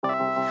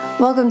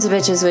Welcome to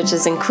Bitches,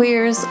 Witches, and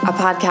Queers, a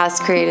podcast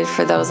created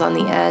for those on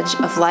the edge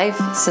of life,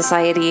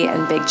 society,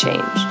 and big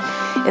change.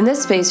 In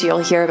this space, you'll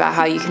hear about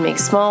how you can make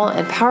small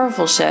and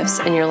powerful shifts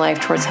in your life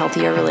towards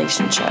healthier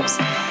relationships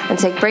and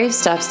take brave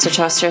steps to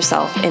trust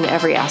yourself in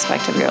every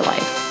aspect of your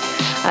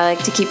life. I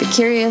like to keep it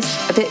curious,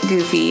 a bit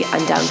goofy,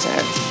 and down to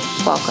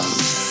earth. Welcome.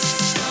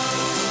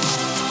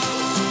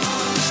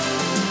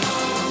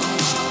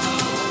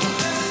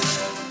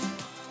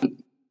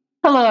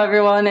 Hello,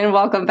 everyone, and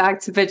welcome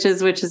back to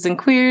Bitches, Witches, and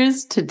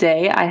Queers.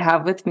 Today, I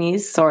have with me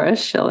Sora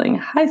Schilling.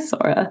 Hi,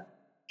 Sora.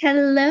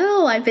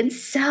 Hello. I've been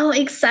so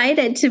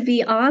excited to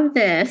be on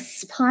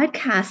this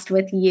podcast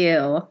with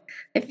you.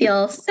 I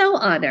feel so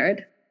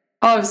honored.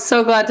 Oh, I'm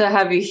so glad to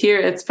have you here.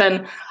 It's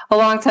been a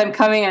long time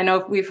coming. I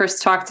know we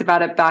first talked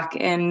about it back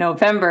in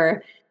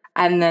November,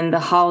 and then the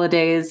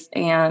holidays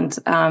and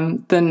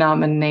the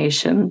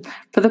nomination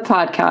for the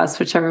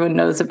podcast, which everyone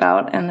knows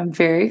about, and I'm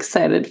very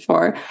excited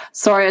for.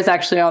 Sora is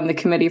actually on the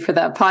committee for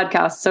that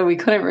podcast, so we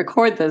couldn't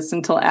record this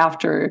until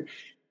after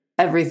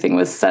everything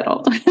was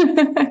settled.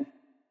 I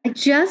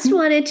just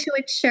wanted to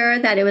ensure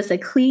that it was a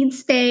clean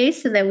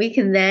space and that we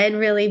can then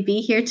really be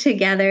here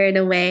together in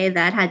a way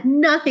that had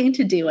nothing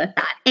to do with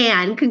that.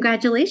 And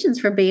congratulations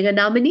for being a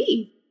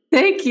nominee.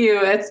 Thank you.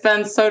 It's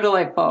been so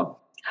delightful.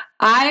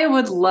 I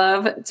would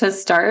love to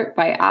start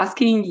by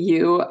asking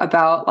you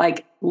about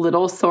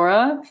little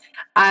Sora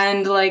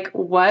and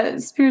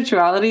what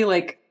spirituality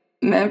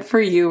meant for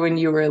you when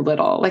you were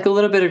little, a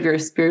little bit of your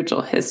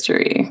spiritual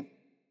history.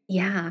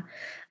 Yeah.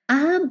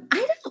 I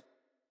don't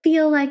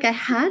feel like I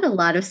had a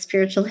lot of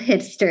spiritual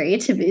history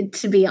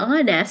to be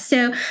honest.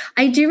 So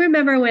I do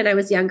remember when I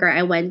was younger,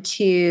 I went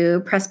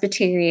to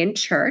Presbyterian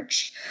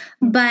church,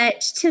 but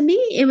to me,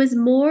 it was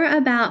more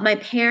about my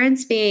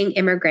parents being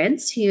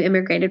immigrants who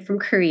immigrated from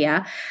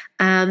Korea.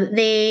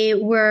 They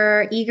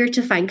were eager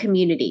to find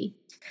community.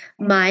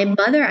 My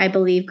mother, I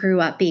believe,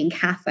 grew up being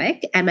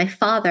Catholic, and my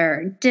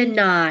father did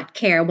not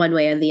care one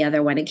way or the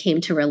other when it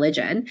came to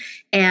religion.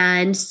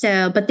 And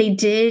so, but they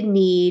did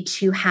need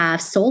to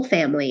have soul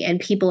family and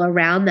people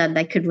around them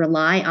that could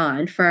rely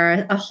on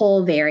for a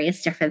whole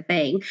various different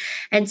thing.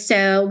 And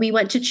so we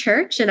went to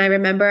church, and I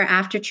remember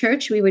after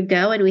church, we would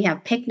go and we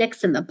have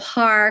picnics in the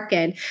park,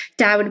 and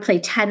Dad would play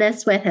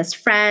tennis with his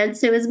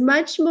friends. So it was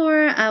much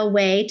more a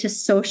way to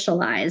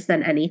socialize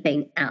than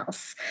anything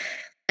else.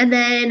 And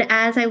then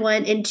as I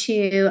went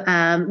into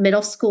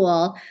middle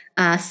school,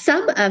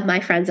 some of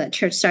my friends at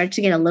church started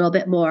to get a little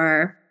bit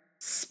more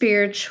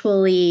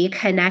spiritually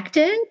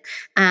connected,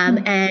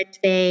 and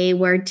they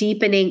were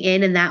deepening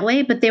in that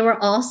way, but they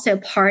were also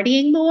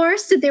partying more.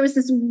 So there was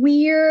this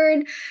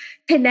weird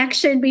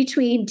connection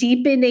between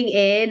deepening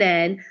in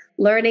and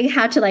learning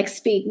how to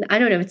speak. I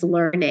don't know if it's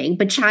learning,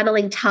 but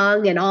channeling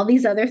tongue and all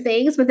these other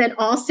things, but then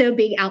also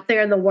being out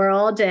there in the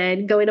world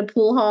and going to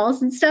pool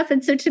halls and stuff.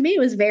 And so to me, it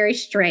was very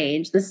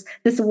strange, this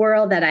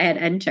world that I had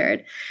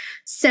entered.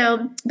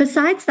 So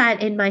besides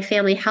that, in my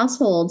family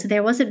household,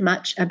 there wasn't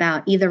much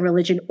about either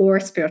religion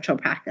or spiritual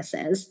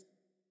practices.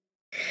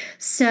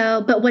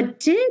 So, but what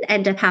did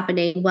end up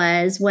happening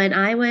was when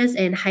I was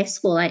in high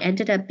school, I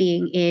ended up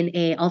being in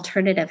a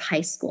alternative high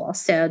school.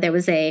 So there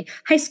was a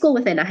high school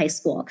within a high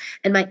school.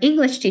 And my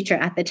English teacher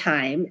at the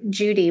time,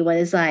 Judy,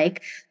 was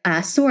like,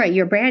 Sora,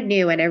 you're brand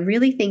new, and I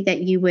really think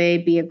that you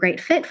would be a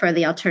great fit for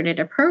the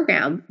alternative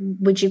program.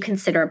 Would you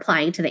consider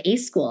applying to the A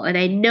school? And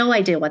I had no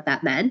idea what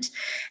that meant.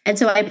 And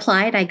so I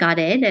applied, I got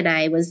in, and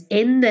I was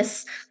in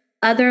this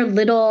other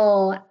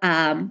little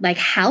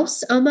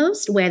house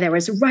almost, where there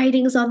was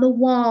writings on the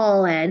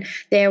wall and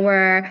there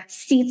were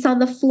seats on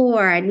the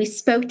floor, and we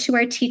spoke to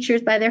our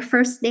teachers by their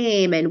first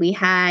name, and we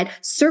had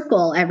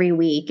circle every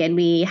week, and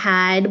we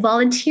had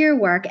volunteer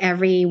work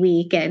every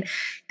week, and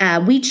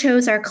we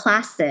chose our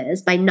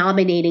classes by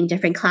nominating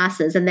different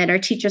classes, and then our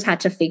teachers had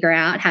to figure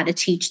out how to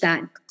teach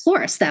that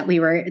course that we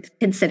were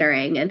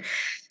considering. And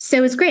so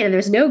it was great. And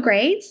there's no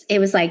grades. It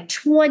was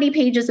 20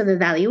 pages of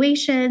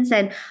evaluations.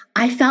 And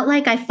I felt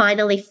like I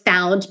finally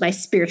found my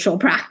spiritual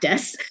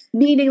practice,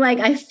 meaning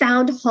I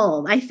found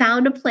home. I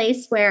found a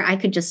place where I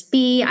could just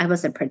be. I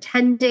wasn't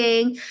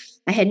pretending.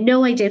 I had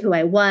no idea who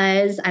I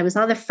was. I was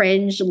on the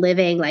fringe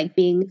living,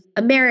 being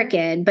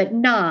American, but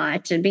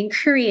not, and being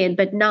Korean,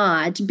 but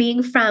not,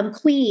 being from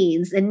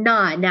Queens and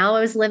not. Now I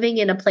was living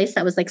in a place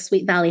that was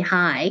Sweet Valley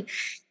High.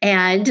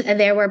 And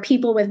there were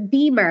people with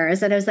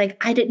Beamers. And I was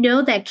I didn't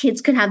know that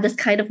kids could have this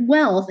kind of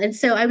wealth. And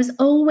so I was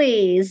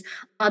always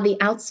on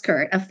the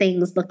outskirt of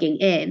things looking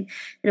in. And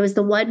it was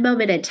the one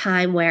moment in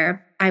time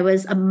where I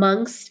was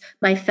amongst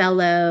my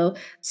fellow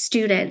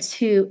students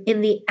who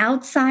in the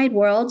outside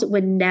world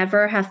would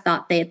never have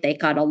thought they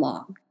got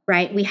along.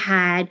 Right? We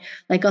had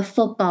a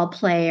football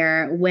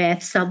player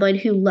with someone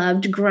who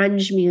loved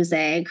grunge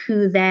music,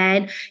 who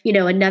then,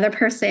 another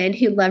person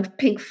who loved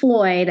Pink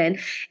Floyd. And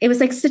it was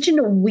such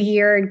a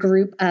weird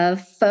group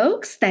of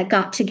folks that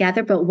got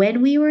together. But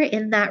when we were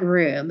in that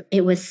room,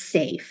 it was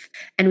safe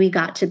and we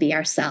got to be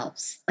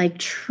ourselves,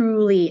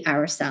 truly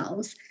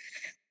ourselves.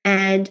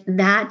 And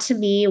that to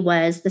me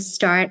was the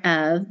start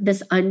of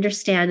this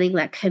understanding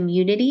that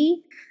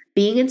community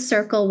being in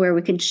circle where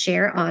we can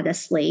share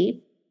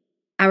honestly,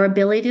 our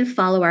ability to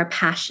follow our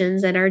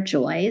passions and our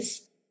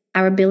joys,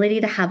 our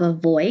ability to have a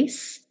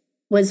voice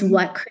was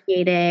what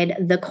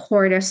created the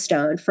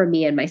cornerstone for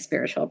me and my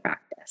spiritual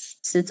practice.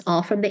 So it's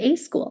all from the A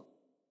school.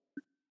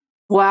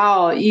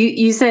 Wow. Are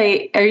you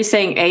saying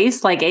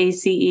ACE, like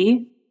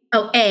ACE?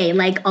 Oh, A,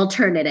 like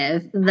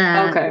alternative,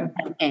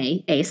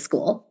 Okay. A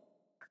school.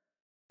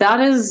 That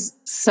is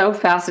so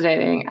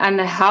fascinating. And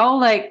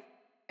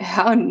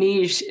how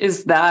niche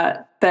is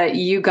that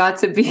you got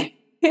to be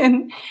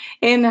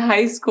in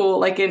high school,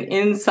 like an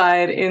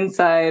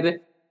inside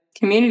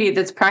community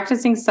that's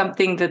practicing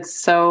something that's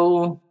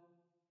so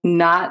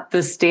not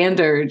the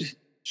standard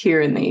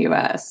here in the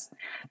US.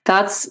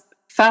 That's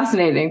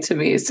fascinating to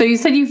me. So you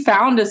said you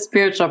found a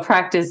spiritual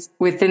practice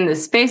within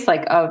this space,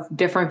 like of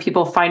different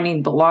people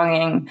finding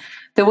belonging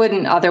that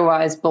wouldn't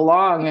otherwise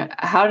belong.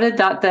 How did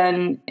that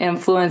then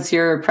influence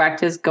your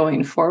practice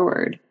going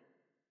forward?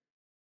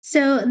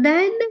 So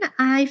then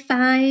I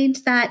find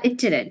that it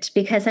didn't,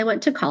 because I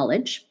went to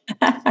college.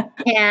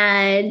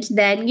 And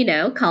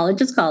then,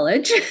 college is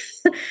college.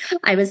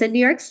 I was in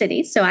New York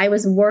City, so I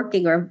was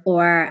working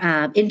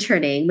or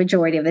interning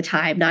majority of the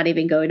time, not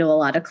even going to a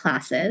lot of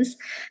classes.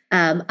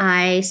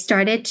 I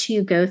started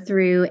to go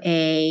through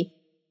a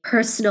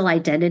personal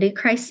identity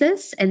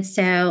crisis. And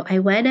so I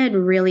went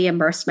and really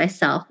immersed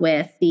myself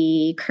with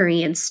the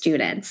Korean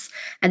students.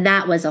 And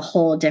that was a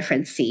whole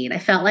different scene. I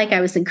felt like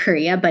I was in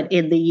Korea, but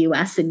in the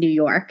US in New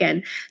York.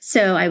 And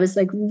so I was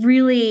like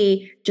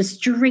really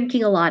just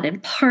drinking a lot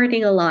and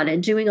partying a lot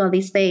and doing all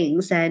these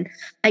things. And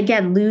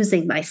again,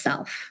 losing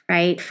myself,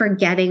 right?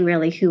 Forgetting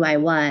really who I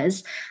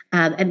was,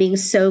 and being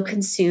so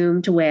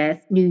consumed with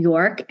New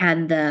York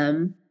and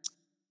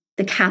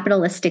the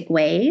capitalistic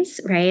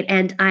ways, right?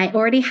 And I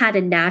already had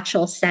a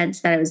natural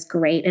sense that I was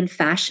great in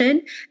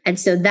fashion. And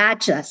so that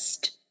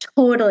just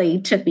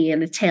totally took me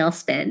in a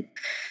tailspin.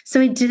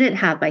 So I didn't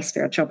have my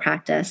spiritual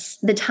practice.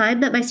 The time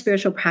that my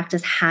spiritual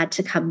practice had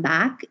to come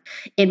back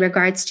in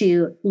regards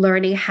to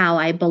learning how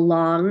I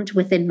belonged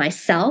within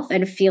myself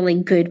and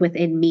feeling good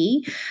within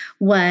me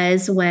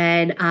was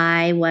when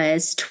I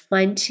was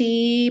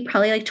 20,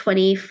 probably like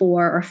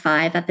 24 or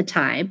 5 at the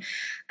time.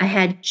 I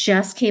had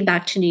just came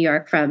back to New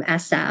York from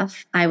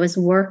SF. I was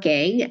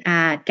working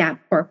at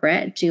Gap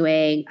Corporate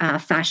doing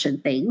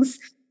fashion things,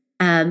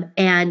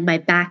 and my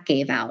back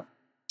gave out.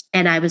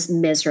 And I was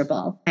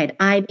miserable. I had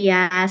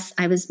IBS.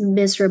 I was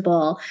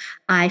miserable.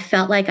 I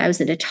felt like I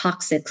was in a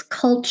toxic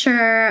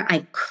culture.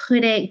 I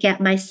couldn't get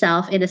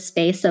myself in a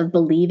space of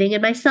believing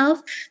in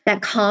myself.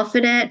 That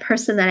confident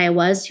person that I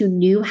was who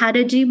knew how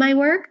to do my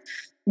work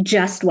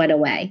just went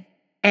away.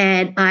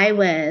 And I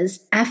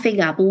was effing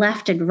up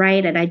left and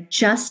right. And I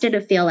just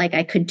didn't feel like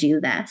I could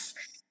do this.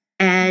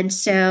 And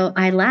so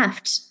I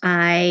left.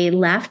 I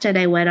left and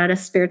I went on a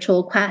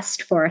spiritual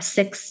quest for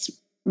 6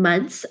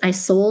 months. I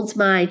sold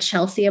my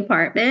Chelsea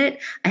apartment.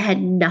 I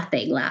had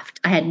nothing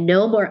left. I had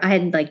no more, I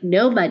had like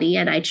no money.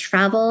 And I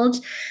traveled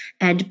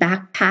and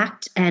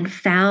backpacked and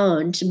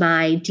found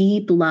my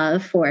deep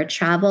love for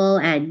travel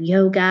and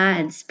yoga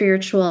and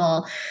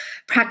spiritual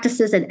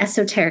practices and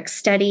esoteric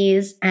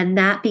studies. And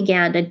that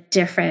began a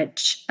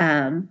different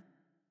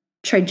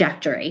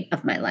trajectory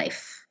of my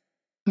life.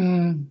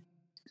 Mm.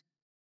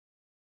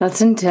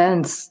 That's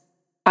intense.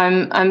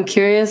 I'm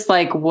curious,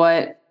 like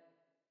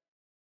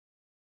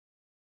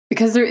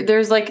because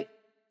there's like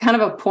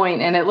kind of a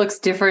point, and it looks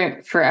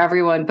different for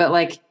everyone, but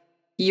like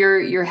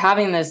you're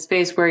having this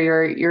space where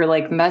you're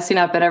like messing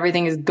up and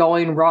everything is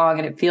going wrong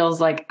and it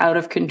feels like out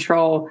of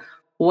control.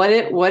 What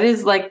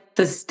is like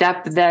the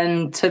step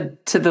then to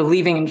the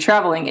leaving and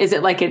traveling? Is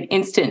it like an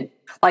instant,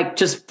 like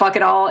just fuck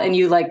it all and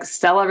you like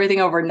sell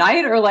everything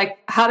overnight, or like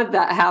how did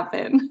that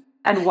happen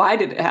and why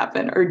did it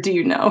happen, or do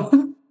you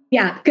know?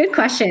 Yeah, good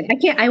question.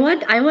 I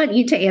want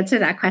you to answer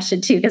that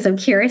question too, because I'm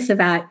curious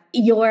about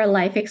your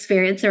life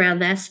experience around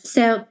this.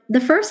 So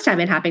the first time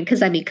it happened,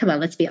 because I mean, come on,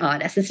 let's be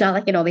honest. It's not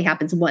like it only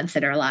happens once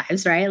in our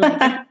lives, right?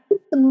 Like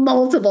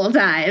multiple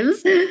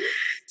times.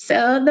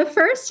 So the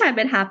first time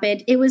it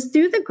happened, it was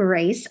through the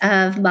grace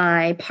of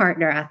my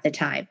partner at the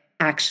time,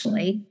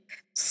 actually.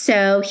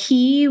 So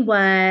he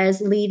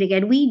was leaving,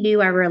 and we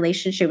knew our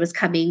relationship was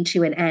coming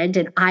to an end,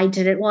 and I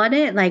didn't want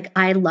it. Like,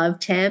 I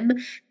loved him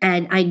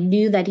and I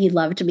knew that he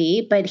loved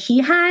me, but he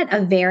had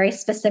a very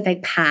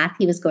specific path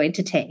he was going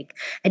to take.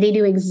 And he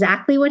knew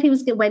exactly what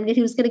when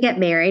he was going to get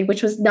married,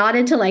 which was not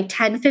until like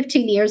 10,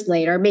 15 years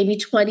later, maybe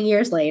 20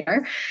 years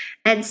later.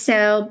 And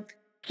so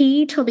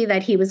he told me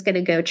that he was going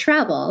to go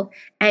travel,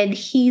 and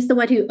he's the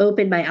one who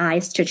opened my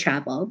eyes to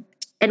travel.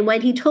 And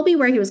when he told me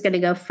where he was going to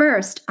go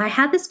first, I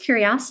had this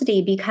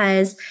curiosity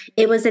because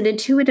it was an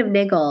intuitive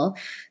niggle,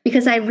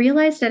 because I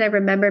realized and I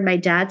remembered my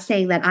dad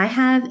saying that I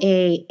have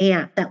a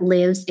aunt that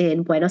lives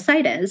in Buenos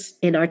Aires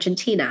in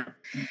Argentina.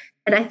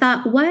 And I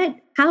thought,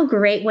 how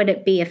great would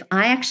it be if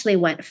I actually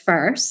went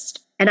first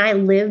and I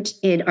lived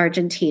in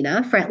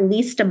Argentina for at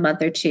least a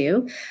month or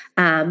two,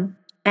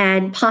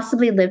 and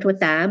possibly lived with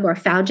them or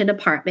found an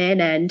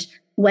apartment and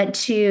went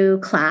to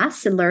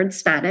class and learned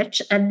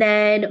Spanish. And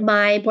then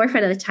my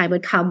boyfriend at the time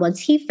would come once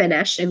he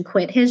finished and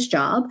quit his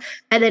job.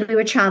 And then we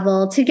would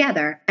travel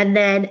together. And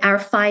then our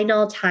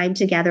final time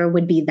together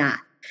would be that.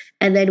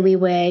 And then we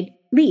would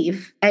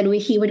leave and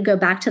he would go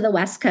back to the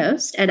West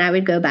Coast and I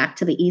would go back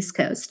to the East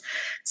Coast.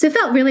 So it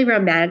felt really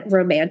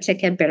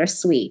romantic and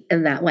bittersweet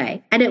in that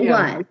way. And it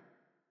was.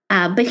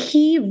 But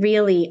he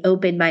really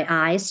opened my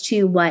eyes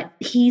to what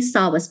he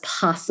saw was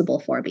possible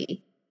for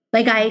me.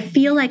 Like, I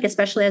feel like,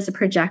 especially as a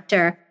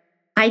projector,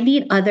 I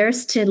need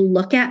others to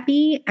look at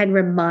me and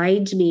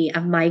remind me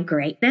of my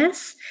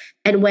greatness.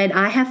 And when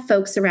I have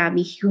folks around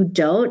me who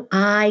don't,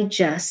 I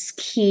just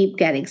keep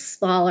getting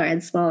smaller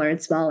and smaller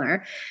and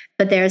smaller.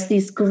 But there's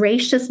these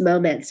gracious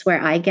moments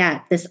where I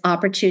get this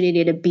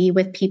opportunity to be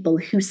with people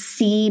who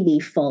see me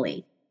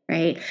fully,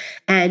 right?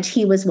 And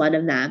he was one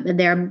of them. And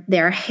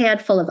there are a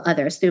handful of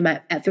others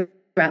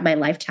throughout my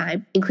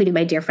lifetime, including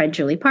my dear friend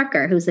Julie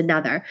Parker, who was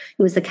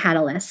a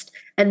catalyst.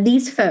 And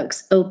these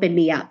folks opened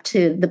me up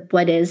to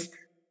what is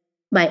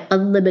my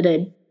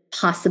unlimited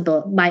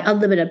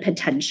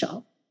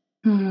potential.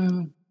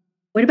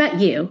 What about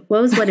you?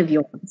 What was one of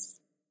yours?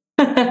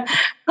 I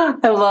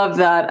love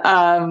that.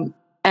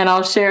 And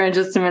I'll share in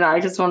just a minute. I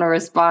just want to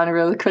respond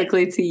really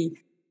quickly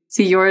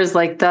to yours,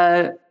 like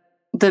the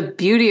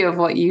beauty of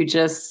what you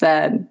just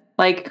said.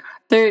 Like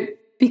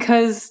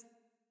because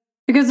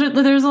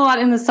there's a lot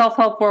in the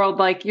self-help world.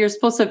 Like, you're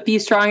supposed to be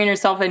strong in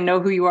yourself and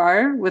know who you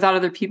are without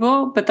other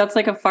people. But that's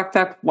like a fucked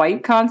up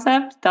white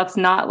concept. That's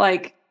not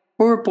like,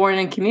 we're born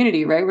in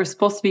community, right? We're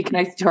supposed to be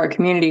connected to our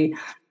community.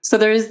 So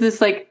there is this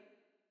like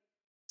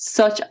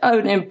such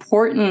an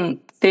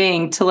important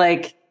thing to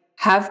like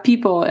have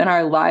people in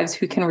our lives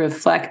who can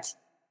reflect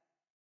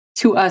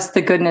to us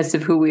the goodness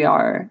of who we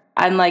are.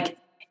 And like,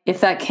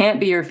 if that can't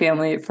be your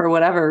family for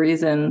whatever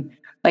reason,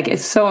 like,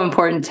 it's so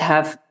important to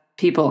have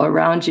people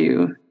around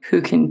you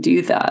who can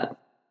do that.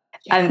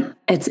 Yeah. And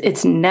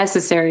it's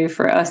necessary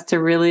for us to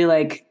really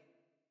like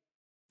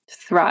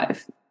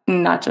thrive,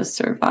 not just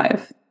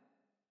survive.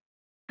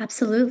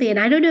 Absolutely. And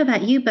I don't know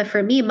about you, but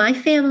for me, my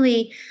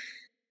family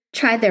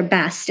tried their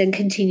best and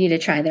continue to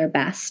try their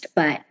best.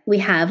 But we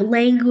have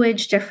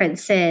language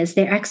differences.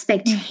 Their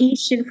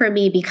expectation for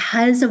me,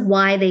 because of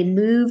why they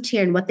moved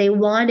here and what they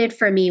wanted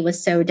for me,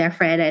 was so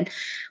different. And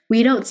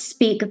we don't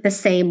speak the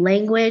same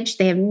language.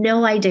 They have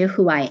no idea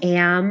who I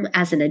am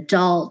as an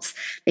adult.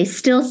 They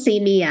still see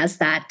me as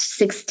that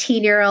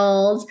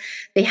 16-year-old.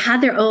 They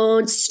have their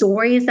own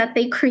stories that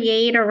they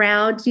create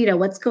around,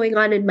 what's going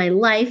on in my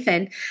life.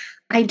 And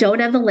I don't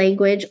have the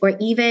language or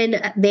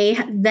even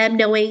them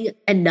knowing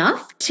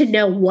enough to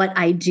know what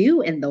I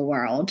do in the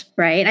world,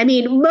 right? I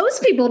mean,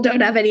 most people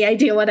don't have any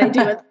idea what I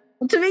do to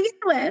begin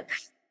with.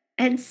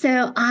 And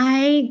so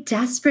I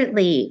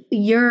desperately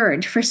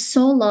yearned for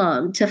so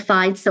long to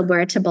find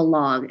somewhere to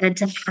belong and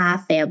to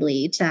have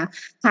family, to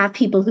have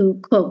people who,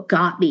 quote,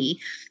 got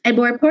me. And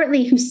more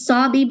importantly, who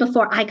saw me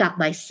before I got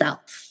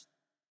myself.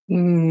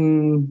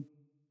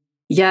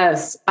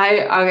 Yes.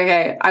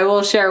 I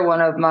will share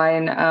one of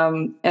mine.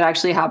 It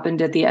actually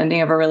happened at the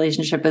ending of a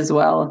relationship as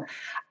well.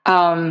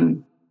 I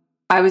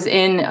was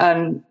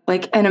in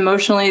like an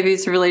emotionally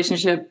abusive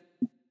relationship,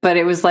 but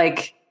it was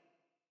like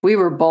we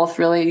were both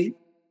really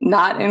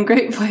not in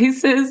great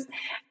places.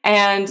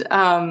 And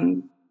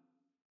I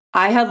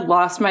had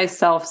lost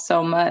myself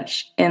so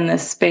much in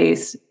this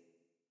space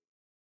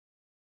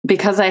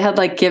because I had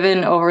like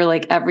given over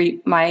like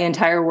my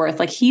entire worth.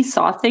 Like, he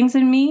saw things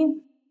in me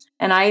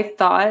and I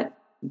thought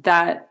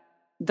that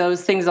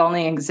those things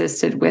only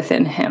existed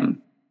within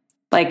him.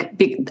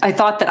 Like, I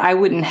thought that I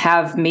wouldn't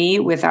have me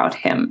without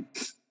him.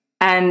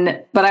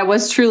 But I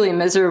was truly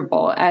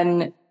miserable.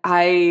 And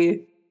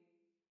I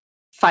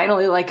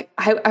finally, like,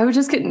 I would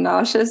just get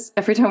nauseous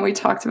every time we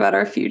talked about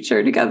our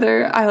future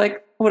together. I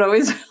like would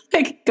always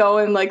like go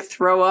and like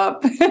throw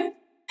up. And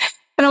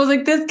I was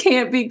like, this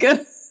can't be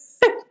good.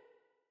 It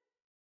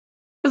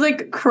was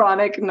like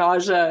chronic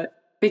nausea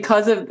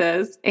because of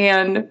this.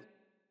 And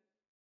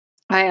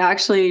I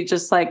actually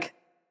just like,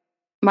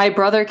 my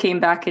brother came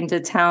back into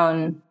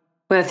town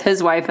with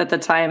his wife at the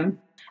time,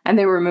 and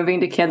they were moving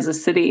to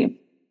Kansas City.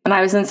 And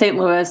I was in St.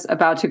 Louis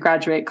about to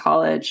graduate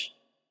college.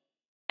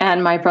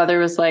 And my brother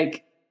was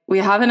like, we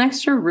have an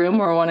extra room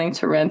we're wanting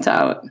to rent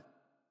out.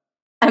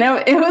 And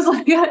it was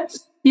like,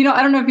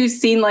 I don't know if you've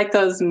seen like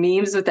those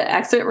memes with the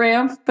exit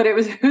ramp, but it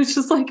was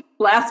just like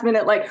last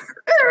minute, like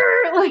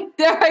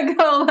there I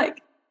go.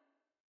 Like,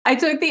 I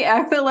took the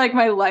exit like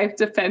my life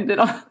depended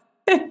on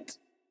it.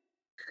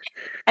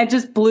 And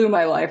just blew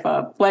my life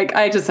up. Like,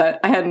 I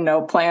had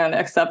no plan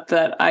except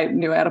that I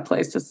knew I had a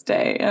place to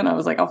stay. And I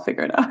was like, I'll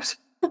figure it out.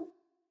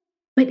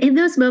 But in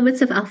those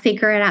moments of I'll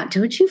figure it out,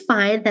 don't you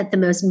find that the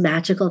most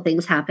magical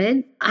things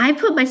happen? I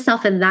put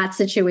myself in that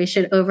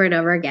situation over and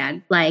over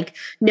again. Like,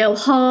 no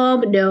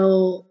home,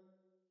 no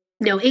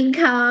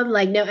income,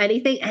 like no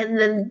anything. And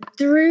then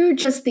through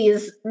just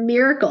these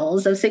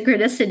miracles of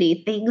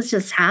synchronicity, things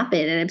just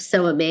happen. And I'm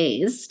so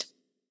amazed.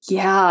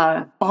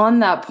 Yeah. On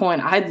that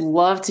point, I'd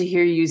love to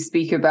hear you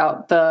speak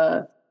about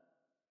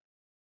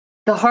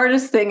the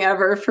hardest thing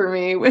ever for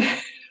me,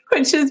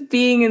 which is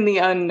being in the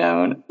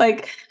unknown.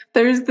 Like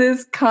there's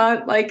this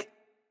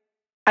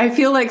I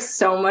feel like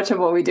so much of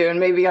what we do, and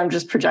maybe I'm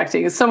just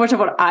projecting, is so much of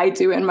what I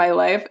do in my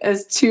life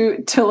is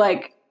to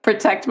like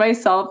protect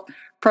myself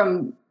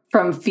from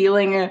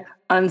feeling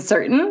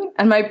uncertain.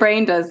 And my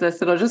brain does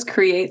this. It'll just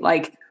create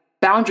like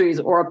boundaries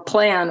or a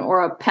plan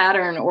or a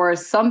pattern or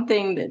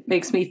something that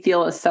makes me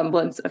feel a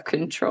semblance of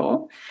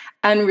control.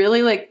 And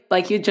really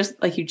like you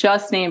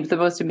just named, the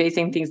most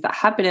amazing things that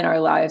happen in our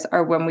lives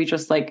are when we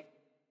just like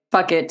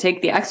fuck it,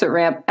 take the exit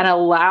ramp and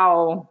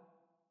allow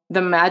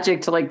the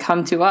magic to like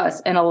come to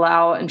us and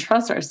allow and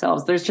trust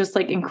ourselves. There's just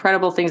like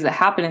incredible things that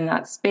happen in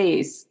that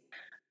space.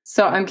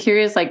 So I'm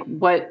curious, like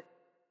what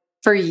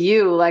for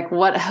you, like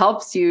what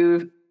helps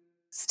you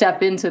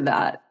step into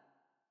that?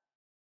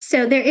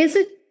 So there is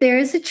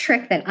a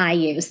trick that I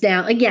use.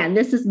 Now, again,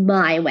 this is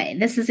my way.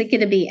 This isn't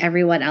going to be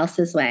everyone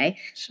else's way.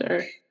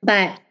 Sure.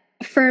 But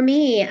for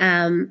me,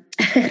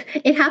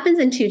 it happens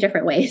in two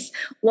different ways.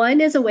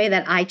 One is a way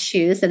that I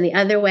choose, and the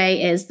other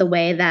way is the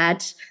way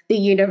that the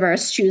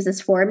universe chooses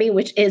for me,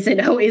 which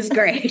isn't always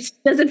great.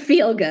 Doesn't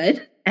feel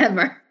good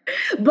ever.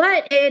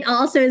 But it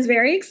also is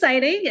very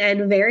exciting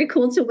and very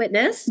cool to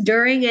witness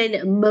during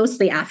and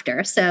mostly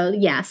after. So,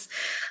 yes.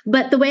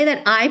 But the way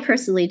that I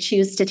personally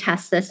choose to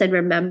test this and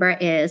remember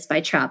is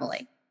by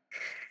traveling.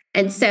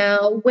 And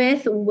so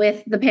with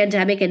the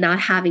pandemic and not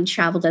having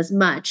traveled as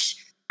much,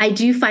 I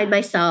do find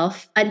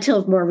myself,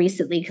 until more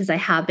recently, because I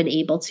have been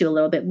able to a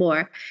little bit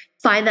more,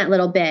 find that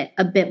little bit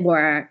a bit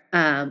more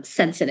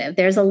sensitive.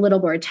 There's a little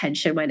more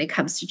tension when it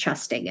comes to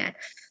trusting it.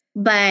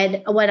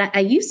 But what I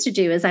used to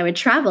do is I would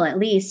travel at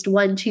least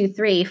 1, 2,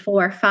 3,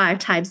 4, 5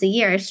 times a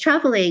year. I was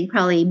traveling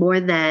probably more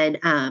than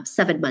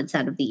 7 months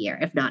out of the year,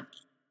 if not.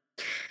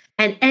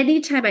 And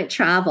anytime I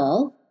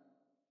travel,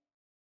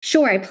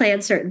 sure, I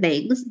plan certain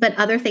things, but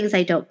other things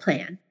I don't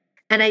plan.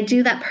 And I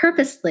do that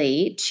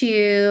purposely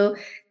to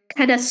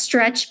kind of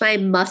stretch my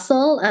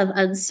muscle of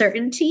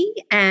uncertainty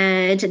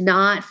and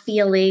not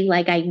feeling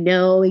like I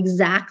know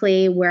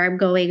exactly where I'm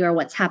going or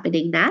what's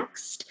happening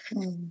next.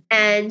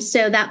 And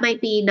so that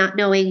might be not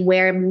knowing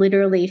where I'm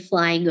literally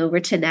flying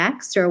over to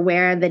next, or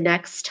where the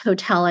next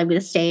hotel I'm going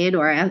to stay in,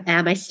 or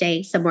am I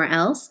staying somewhere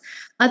else?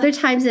 Other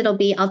times it'll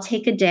be I'll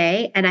take a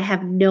day and I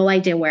have no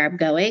idea where I'm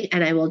going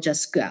and I will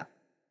just go.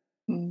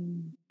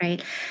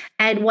 Right.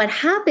 And what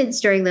happens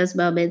during those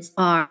moments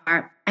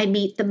are I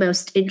meet the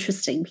most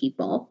interesting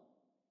people,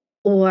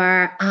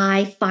 or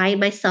I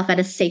find myself at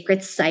a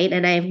sacred site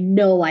and I have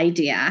no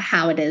idea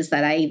how it is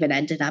that I even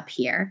ended up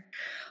here.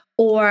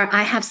 Or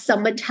I have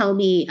someone tell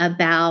me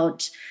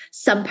about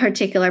some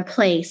particular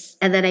place,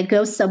 and then I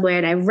go somewhere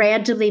and I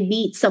randomly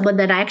meet someone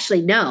that I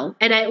actually know,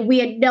 and we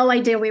had no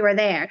idea we were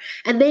there.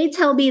 And they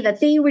tell me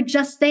that they were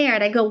just there,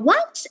 and I go,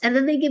 what? And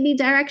then they give me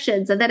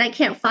directions, and then I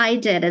can't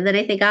find it. And then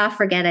I think,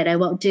 forget it, I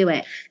won't do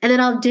it. And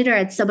then I'll dinner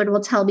and someone will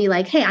tell me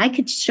like, hey, I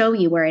could show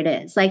you where it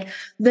is. Like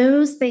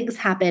those things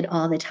happen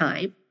all the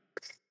time.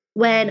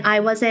 When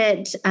I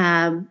wasn't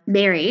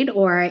married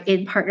or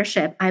in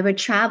partnership, I would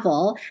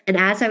travel. And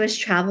as I was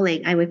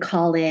traveling, I would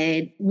call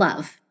in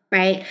love,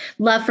 right?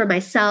 Love for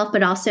myself,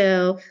 but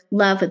also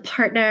love with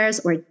partners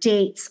or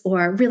dates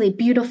or really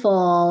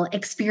beautiful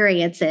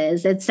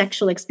experiences and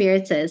sexual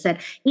experiences. And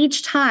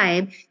each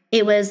time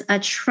it was a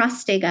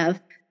trusting of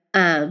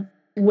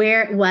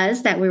where it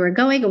was that we were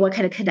going and what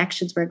kind of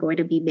connections were going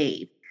to be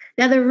made.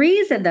 Now, the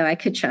reason, though, I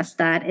could trust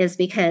that is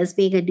because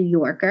being a New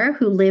Yorker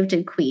who lived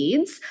in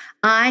Queens,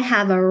 I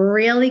have a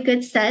really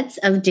good sense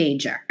of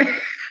danger.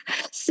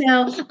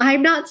 So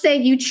I'm not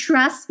saying you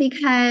trust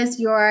because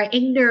you're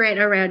ignorant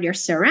around your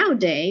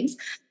surroundings.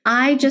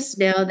 I just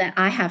know that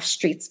I have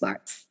street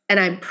smarts, and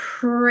I'm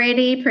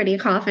pretty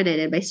confident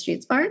in my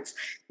street smarts,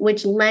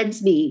 which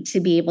lends me to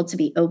be able to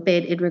be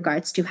open in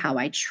regards to how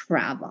I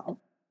travel.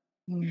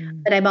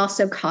 But I'm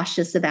also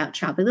cautious about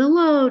traveling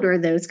alone or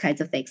those kinds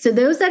of things. So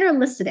those that are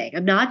listening,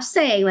 I'm not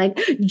saying like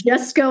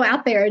just go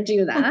out there and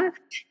do that.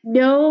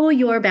 Know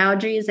your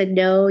boundaries and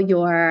know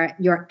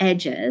your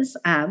edges.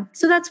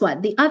 So that's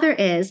one. The other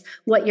is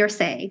what you're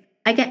saying.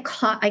 I get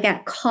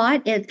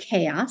caught in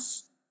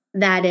chaos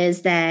that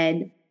is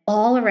then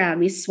all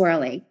around me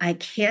swirling. I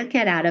can't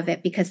get out of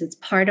it because it's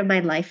part of my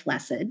life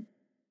lesson.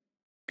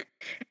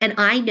 And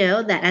I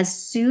know that as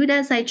soon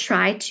as I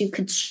try to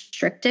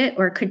constrict it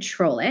or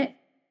control it,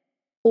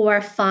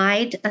 or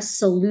find a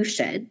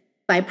solution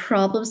by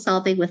problem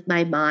solving with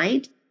my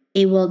mind,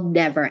 it will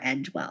never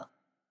end well.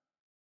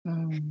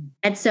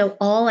 And so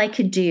all I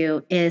could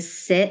do is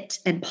sit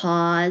and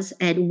pause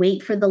and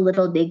wait for the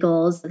little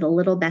niggles and the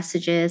little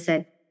messages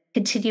and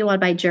continue on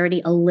my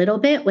journey a little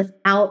bit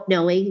without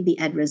knowing the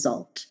end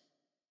result.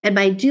 And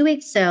by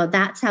doing so,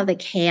 that's how the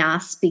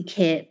chaos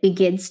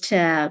begins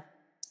to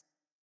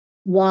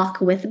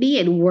walk with me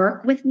and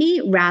work with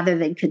me rather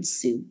than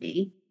consume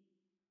me.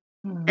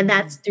 And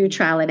that's through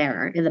trial and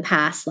error in the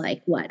past,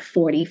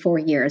 44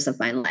 years of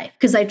my life.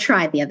 Because I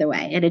tried the other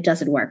way and it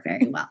doesn't work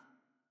very well.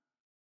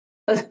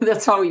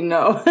 That's how we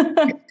know.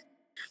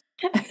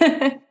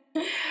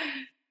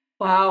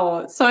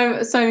 Wow. So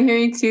I'm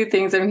hearing two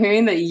things. I'm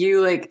hearing that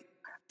you like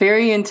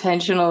very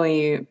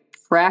intentionally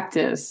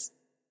practice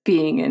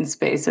being in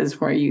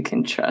spaces where you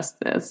can trust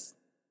this.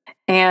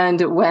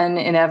 And when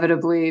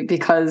inevitably,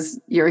 because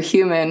you're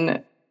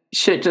human,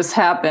 shit just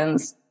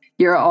happens,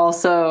 you're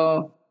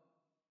also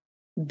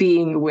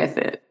being with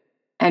it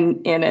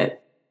and in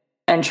it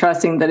and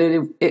trusting that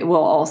it will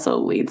also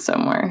lead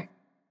somewhere.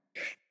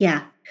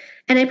 Yeah.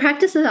 And I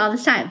practice it all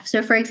the time.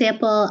 So, for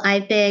example,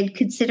 I've been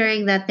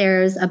considering that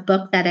there's a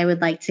book that I would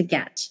like to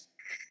get,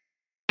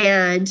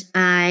 and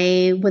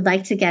I would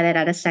like to get it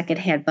at a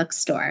secondhand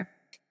bookstore.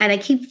 And I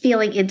keep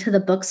feeling into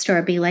the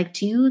bookstore, being like,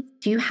 do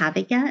you have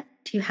it yet?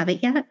 Do you have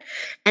it yet?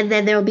 And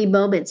then there will be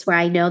moments where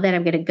I know that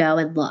I'm going to go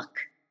and look.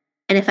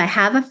 And if I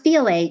have a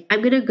feeling, I'm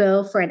going to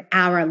go for an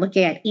hour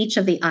looking at each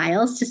of the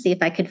aisles to see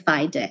if I can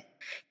find it.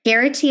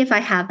 Guarantee if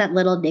I have that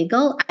little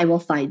niggle, I will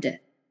find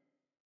it.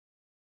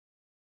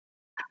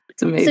 It's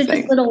So just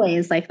amazing. little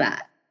ways like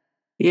that.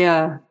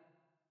 Yeah.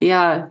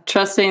 Yeah.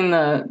 Trusting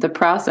the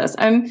process.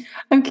 I'm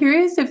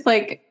curious if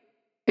like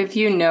if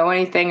you know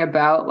anything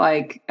about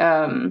like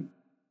because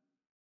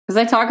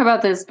I talk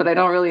about this, but I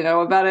don't really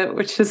know about it,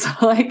 which is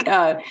like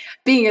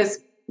being a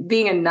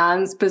being a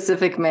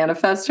non-specific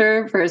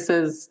manifester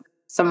versus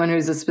someone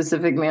who's a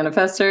specific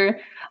manifester.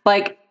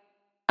 Like,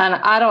 and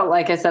I don't,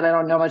 like I said, I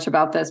don't know much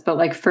about this, but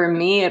like for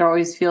me, it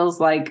always feels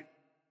like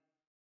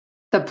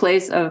the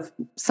place of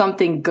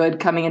something good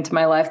coming into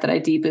my life that I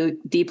deeply,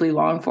 deeply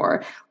long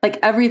for. Like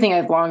everything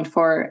I've longed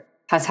for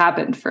has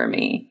happened for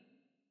me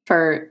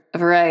for a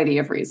variety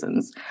of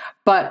reasons,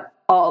 but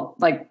all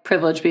like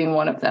privilege being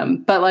one of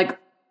them. But like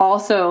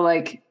also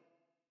like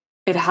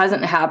it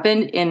hasn't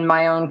happened in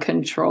my own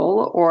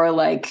control or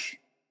like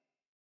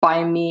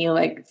by me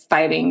like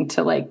fighting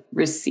to like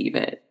receive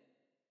it.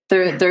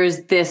 Yeah.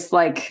 There's this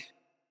like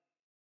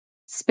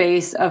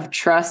space of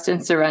trust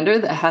and surrender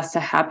that has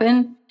to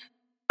happen,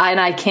 and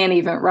I can't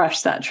even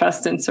rush that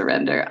trust and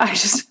surrender. I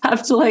just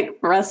have to like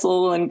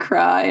wrestle and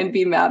cry and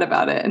be mad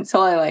about it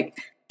until I like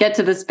get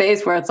to the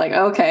space where it's like,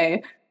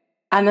 okay,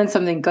 and then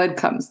something good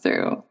comes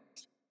through.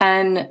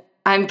 And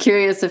I'm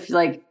curious if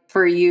like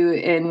for you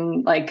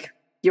in like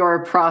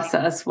your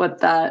process, what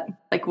that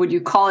like, would you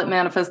call it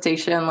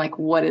manifestation? Like,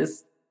 what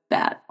is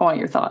that? I want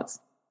your thoughts.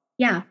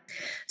 Yeah.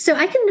 So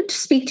I can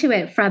speak to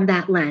it from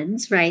that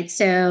lens, right?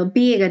 So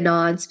being a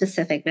non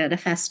specific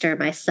manifester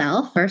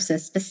myself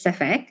versus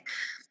specific,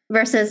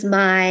 versus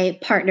my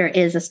partner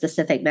is a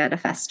specific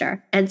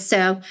manifester. And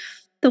so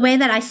the way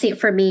that I see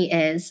it for me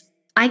is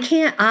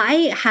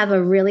I have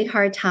a really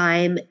hard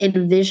time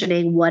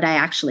envisioning what I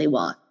actually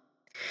want.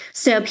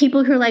 So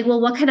people who are like, well,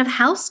 what kind of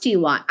house do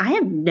you want? I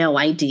have no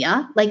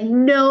idea, like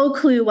no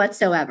clue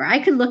whatsoever. I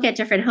could look at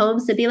different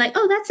homes and be like,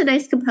 oh, that's a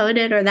nice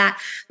component or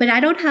that, but I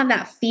don't have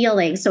that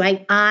feeling. So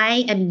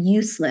I am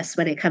useless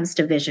when it comes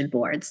to vision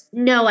boards.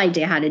 No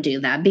idea how to do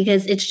that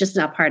because it's just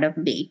not part of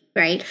me,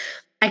 right?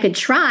 I could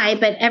try,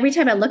 but every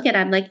time I look at it,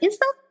 I'm like, I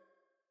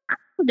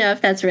don't know if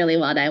that's really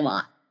what I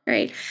want,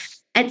 right?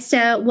 And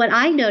so what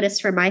I notice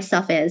for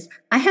myself is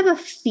I have a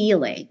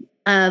feeling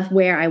of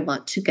where I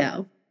want to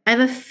go. I have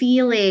a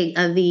feeling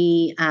of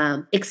the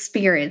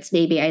experience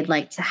maybe I'd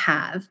like to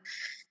have.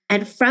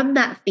 And from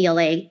that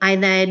feeling, I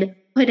then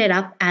put it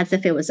up as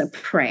if it was a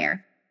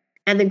prayer.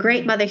 And the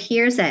great mother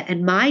hears it.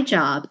 And my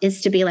job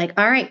is to be like,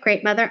 all right,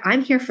 great mother,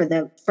 I'm here for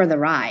the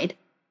ride.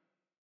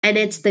 And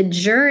it's the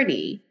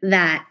journey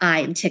that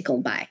I am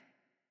tickled by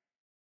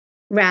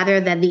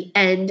rather than the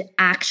end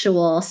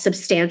actual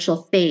substantial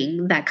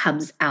thing that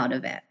comes out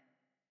of it.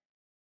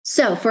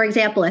 So, for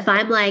example, if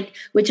I'm like,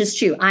 which is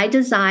true, I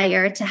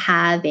desire to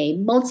have a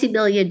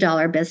multi-million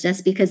dollar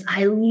business because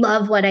I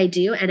love what I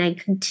do and I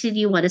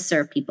continue want to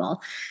serve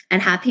people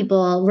and have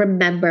people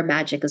remember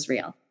magic is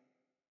real.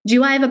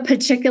 Do I have a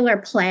particular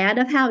plan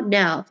of how?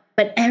 No.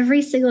 But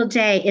every single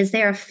day, is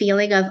there a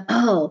feeling of,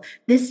 oh,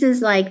 this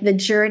is like the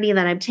journey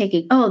that I'm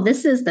taking? Oh,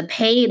 this is the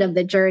pain of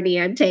the journey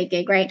I'm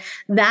taking, right?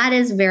 That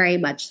is very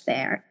much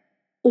there.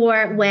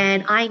 Or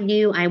when I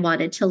knew I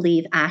wanted to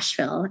leave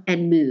Asheville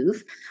and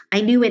move,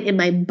 I knew it in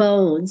my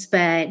bones,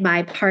 but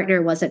my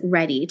partner wasn't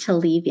ready to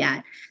leave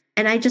yet.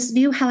 And I just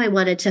knew how I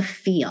wanted to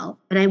feel.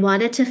 And I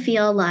wanted to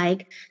feel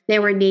like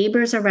there were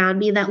neighbors around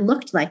me that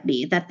looked like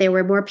me, that there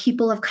were more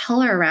people of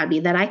color around me,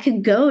 that I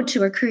could go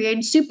to a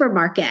Korean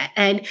supermarket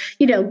and,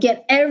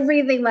 get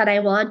everything that I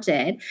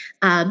wanted.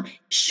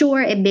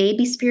 Sure, it may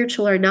be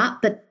spiritual or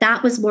not, but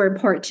that was more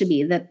important to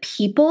me, that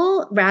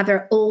people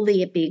rather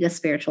only it being a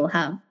spiritual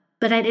hub.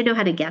 But I didn't know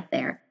how to get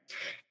there.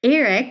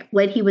 Eric,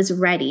 when he was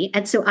ready,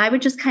 and so I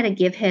would just kind of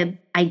give him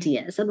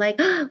ideas. I'm like,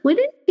 oh,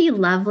 wouldn't it be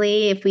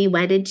lovely if we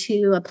went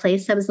into a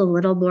place that was a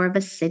little more of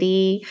a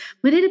city?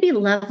 Wouldn't it be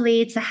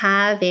lovely to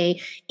have a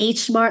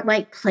H Mart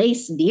like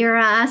place near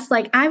us?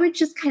 Like I would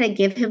just kind of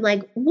give him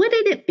like,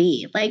 wouldn't it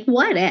be? Like,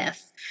 what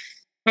if?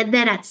 And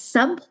then at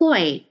some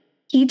point,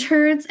 he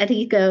turns and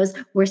he goes,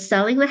 we're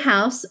selling the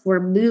house, we're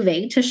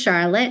moving to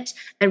Charlotte,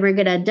 and we're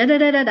gonna da da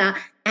da da da.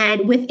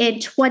 And within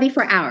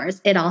 24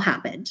 hours, it all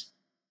happened.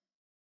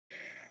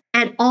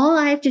 And all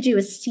I have to do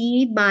is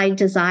see my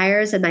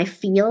desires and my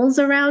feels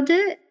around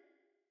it.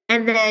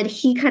 And then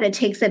he kind of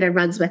takes it and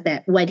runs with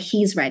it when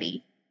he's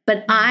ready.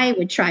 But I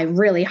would try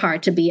really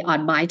hard to be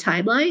on my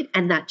timeline,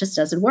 and that just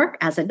doesn't work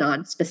as a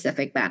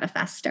non-specific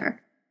manifester.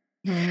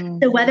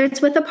 So whether it's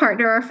with a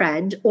partner or a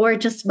friend or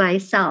just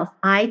myself,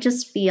 I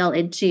just feel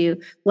into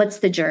what's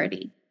the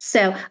journey.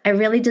 So I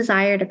really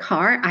desired a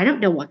car. I don't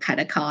know what kind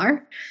of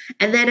car.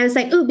 And then I was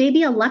like, oh,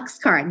 maybe a Lux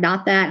car.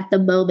 Not that at the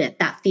moment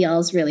that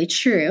feels really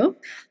true.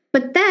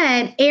 But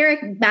then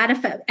Eric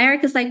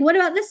is like, what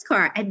about this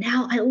car? And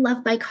now I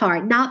love my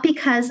car, not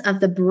because of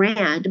the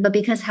brand, but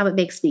because how it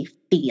makes me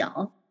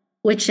feel,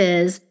 which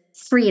is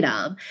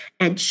freedom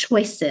and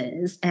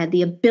choices and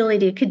the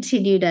ability to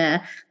continue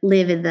to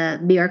live in the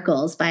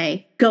miracles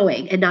by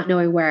going and not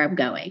knowing where I'm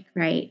going,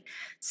 right?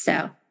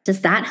 So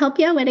does that help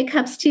you when it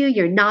comes to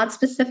your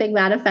non-specific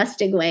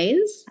manifesting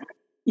ways?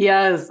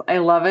 Yes, I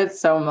love it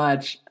so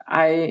much.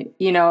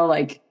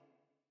 Like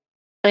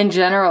in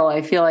general,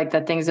 I feel like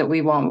the things that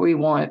we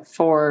want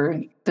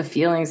for the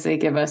feelings they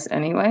give us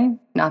anyway,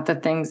 not the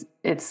things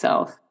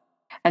itself.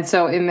 And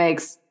so it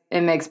makes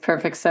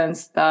perfect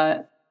sense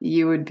that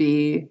you would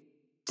be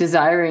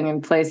desiring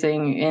and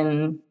placing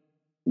in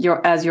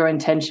your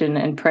intention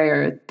and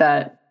prayer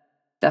that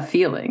the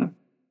feeling,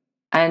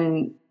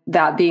 and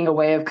that being a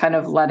way of kind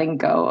of letting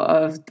go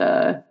of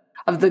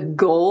the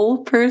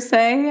goal per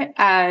se,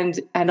 and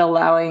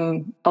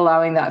allowing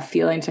that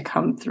feeling to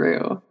come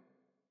through.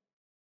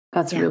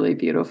 That's really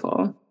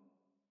beautiful.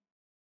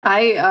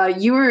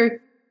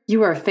 You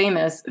were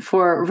famous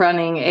for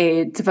running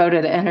a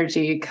devoted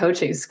energy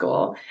coaching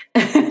school.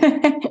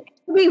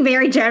 Being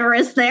very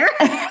generous there.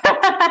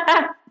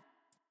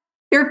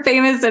 You're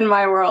famous in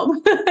my world.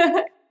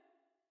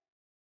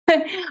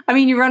 I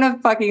mean, you run a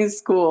fucking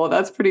school.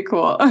 That's pretty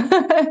cool.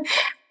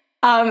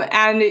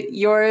 And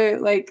your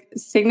like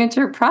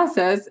signature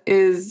process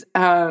is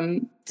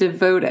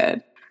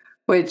devoted,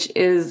 which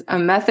is a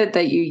method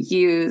that you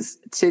use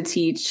to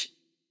teach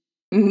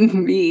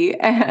me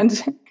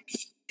and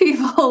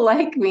people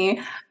like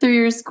me through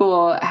your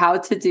school how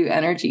to do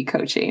energy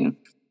coaching.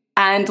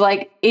 And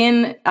like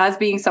as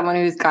being someone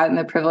who's gotten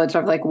the privilege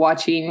of like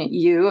watching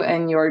you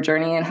and your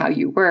journey and how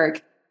you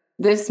work,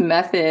 this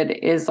method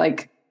is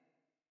like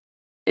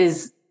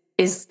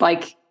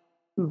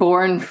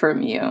born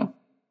from you.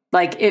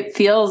 Like it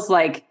feels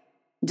like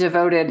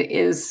devoted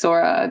is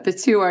Sora. The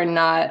two are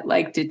not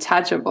like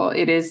detachable.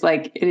 It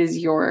is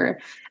your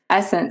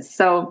essence.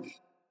 So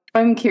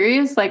I'm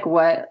curious, like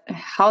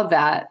how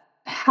that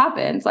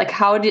happens. Like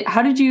how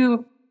did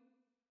you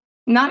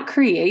not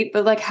create,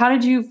 but like how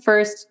did you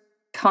first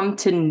come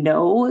to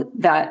know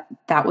that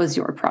was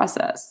your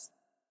process?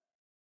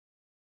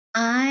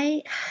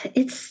 I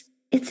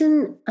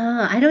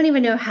don't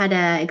even know how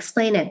to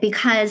explain it,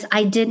 because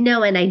I did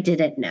know and I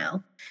didn't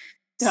know.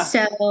 Yeah.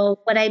 So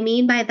what I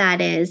mean by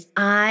that is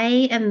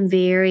I am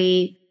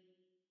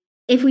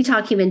if we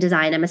talk human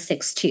design, I'm a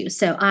 6-2.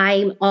 So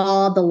I'm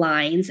all the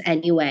lines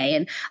anyway.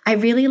 And I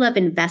really love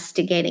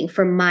investigating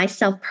for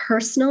myself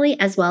personally,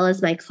 as well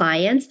as my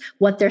clients,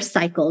 what their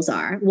cycles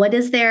are. What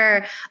is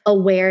their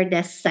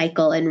awareness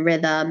cycle and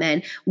rhythm?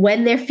 And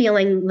when they're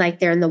feeling like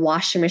they're in the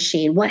washing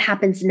machine, what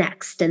happens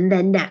next? And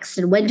then next?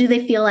 And when do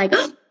they feel like,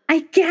 oh, I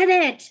get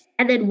it?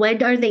 And then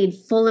when are they in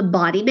full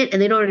embodiment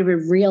and they don't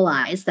even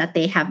realize that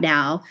they have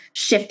now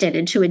shifted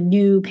into a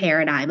new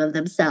paradigm of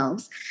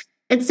themselves?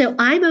 And so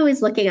I'm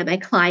always looking at my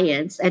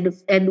clients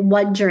and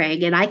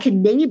wondering, and I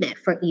can name it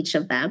for each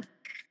of them.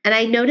 And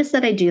I notice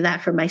that I do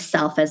that for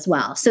myself as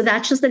well. So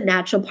that's just a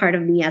natural part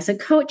of me as a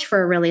coach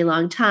for a really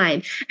long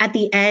time. At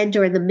the end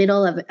or in the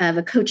middle of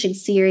a coaching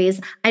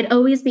series, I'd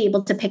always be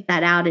able to pick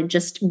that out and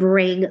just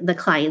bring the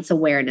client's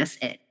awareness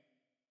in.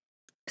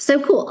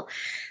 So cool.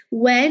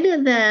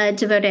 When the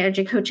Devoted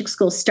Energy Coaching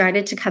School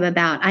started to come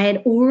about, I had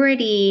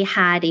already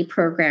had a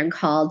program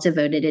called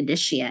Devoted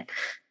Initiate.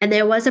 And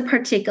there was a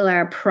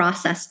particular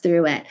process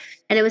through it.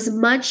 And it was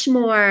much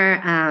more,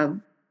 I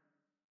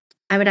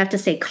would have to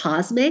say,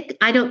 cosmic.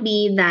 I don't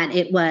mean that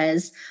it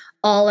was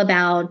all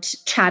about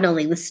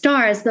channeling the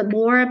stars, but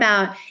more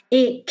about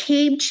it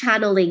came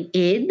channeling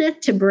in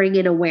to bring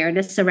in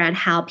awareness around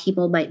how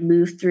people might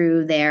move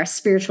through their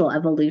spiritual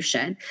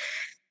evolution.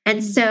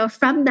 And so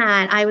from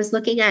that, I was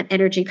looking at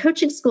energy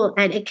coaching school,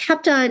 and it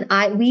kept on,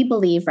 we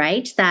believe,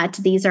 right, that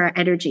these are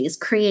energies.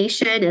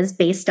 Creation is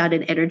based on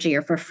an energy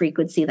or for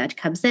frequency that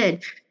comes in.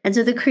 And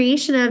so the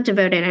creation of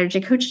Devoted Energy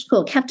Coaching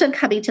School kept on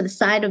coming to the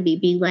side of me,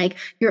 being like,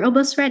 you're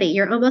almost ready.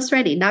 You're almost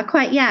ready. Not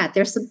quite yet.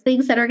 There's some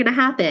things that are going to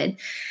happen.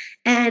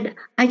 And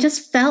I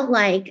just felt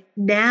like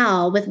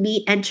now, with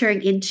me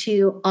entering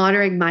into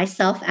honoring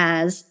myself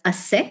as a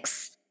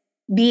 6,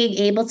 being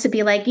able to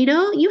be like, you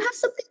have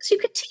some things you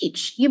could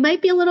teach. You might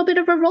be a little bit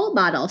of a role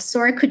model.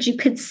 Sora, could you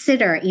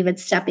consider even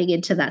stepping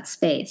into that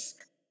space?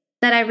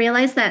 That I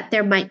realized that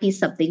there might be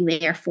something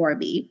there for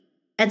me.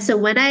 And so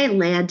when I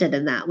landed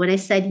in that, when I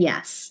said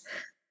yes,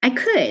 I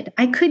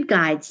could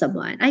guide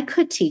someone. I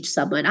could teach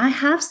someone. I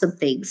have some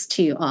things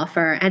to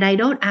offer, and I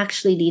don't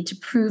actually need to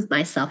prove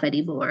myself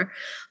anymore.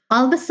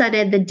 all of a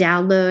sudden the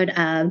download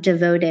of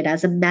Devoted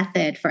as a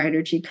method for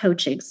energy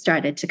coaching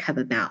started to come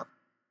about.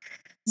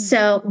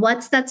 So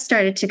once that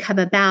started to come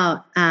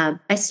about,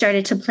 I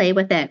started to play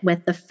with it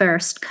with the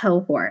first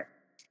cohort.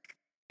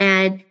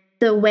 And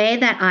the way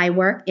that I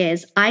work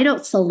is I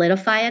don't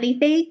solidify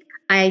anything,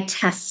 I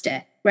test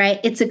it, right?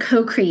 It's a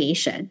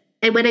co-creation.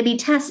 And when I mean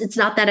test, it's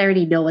not that I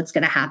already know what's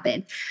going to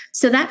happen.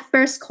 So that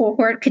first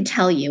cohort could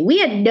tell you, we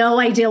had no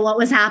idea what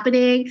was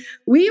happening.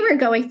 We were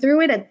going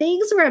through it and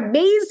things were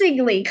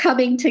amazingly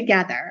coming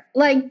together,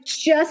 like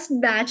just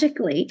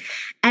magically.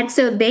 And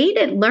so they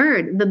didn't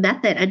learn the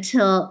method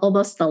until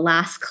almost the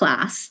last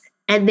class.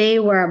 And they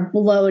were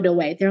blown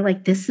away. They're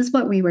like, this is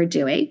what we were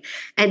doing.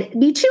 And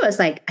me too. I was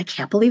like, I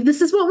can't believe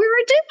this is what we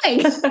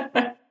were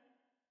doing.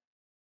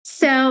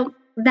 So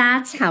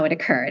that's how it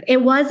occurred.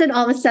 It wasn't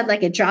all of a sudden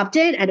like it dropped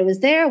in and it was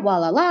there,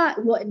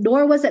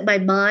 nor was it my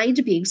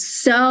mind being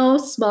so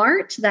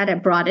smart that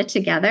it brought it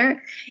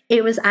together.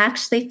 It was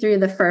actually through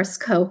the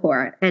first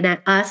cohort and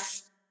at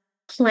us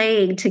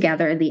playing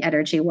together in the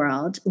energy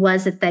world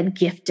was it then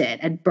gifted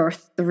and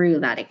birthed through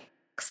that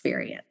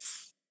experience.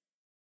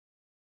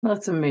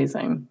 That's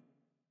amazing.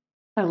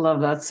 I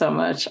love that so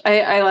much.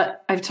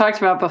 I've talked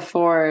about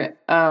before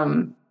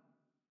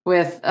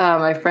with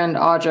my friend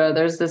Audra.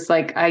 There's this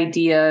like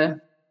idea,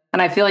 and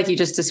I feel like you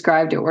just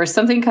described it, where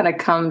something kind of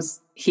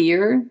comes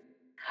here,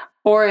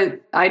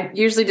 or I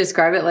usually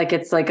describe it like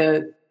it's like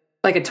a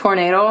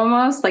tornado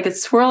almost, like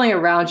it's swirling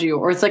around you,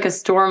 or it's like a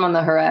storm on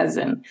the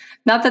horizon.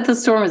 Not that the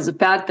storm is a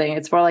bad thing;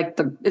 it's more like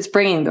it's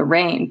bringing the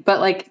rain, but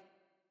like.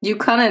 You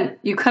kind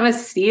of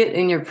see it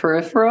in your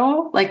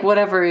peripheral, like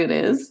whatever it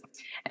is.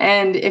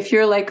 And if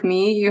you're like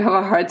me, you have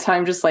a hard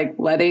time just like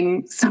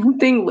letting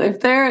something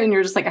live there. And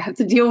you're just like, I have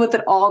to deal with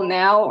it all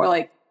now or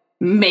like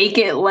make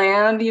it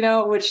land,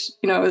 which,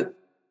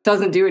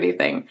 doesn't do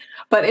anything.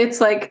 But it's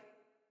like,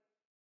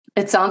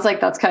 it sounds like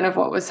that's kind of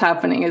what was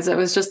happening is it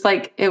was just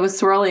like, it was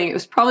swirling. It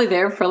was probably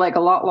there for like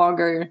a lot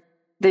longer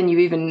than you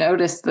even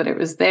noticed that it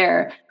was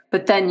there.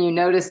 But then you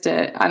noticed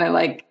it and it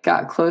like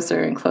got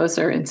closer and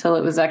closer until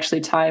it was actually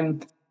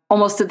time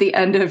almost at the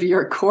end of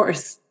your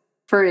course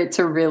for it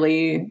to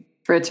really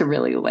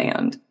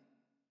land.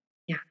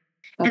 Yeah.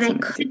 That's and I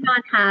could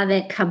not have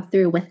it come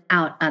through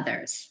without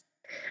others.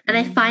 And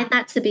I find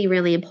that to be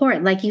really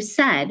important. Like you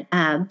said,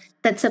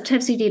 that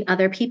sometimes you need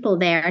other people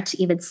there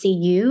to even see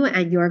you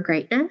and your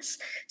greatness.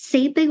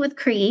 Same thing with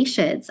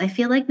creations. I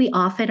feel like we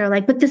often are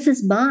like, but this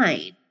is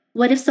mine.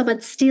 What if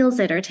someone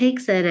steals it or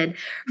takes it? And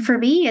for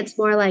me, it's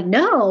more like,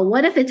 no,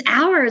 what if it's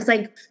ours?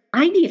 Like,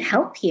 I need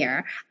help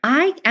here.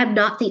 I am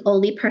not the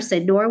only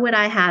person, nor would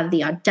I have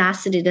the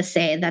audacity to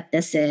say that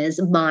this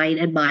is mine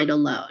and mine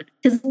alone,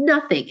 because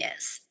nothing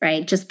is,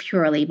 right? Just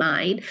purely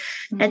mine.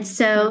 Mm-hmm. And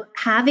so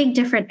having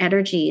different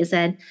energies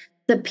and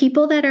the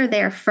people that are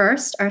there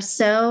first are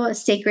so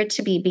sacred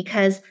to me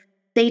because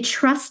they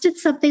trusted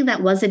something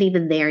that wasn't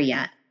even there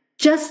yet.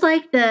 Just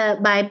like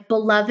my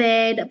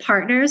beloved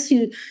partners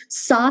who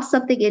saw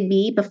something in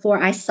me before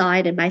I saw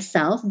it in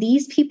myself,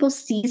 these people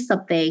see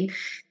something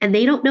and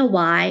they don't know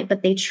why,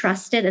 but they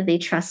trust it and they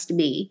trust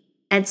me.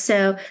 And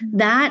so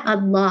that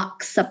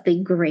unlocks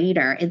something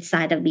greater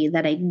inside of me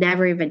that I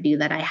never even knew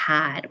that I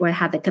had or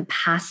had the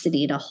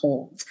capacity to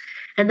hold.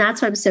 And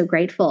that's why I'm so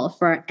grateful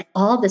for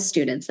all the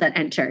students that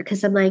enter,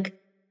 because I'm like,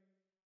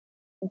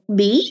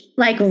 me?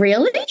 Like,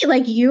 really?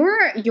 Like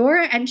you're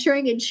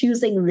entering and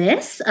choosing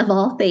this of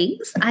all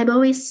things? I'm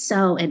always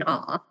so in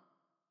awe.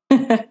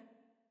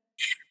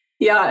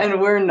 Yeah, and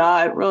we're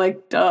not. We're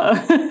like, duh.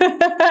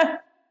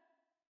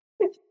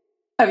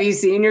 Have you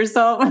seen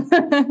yourself?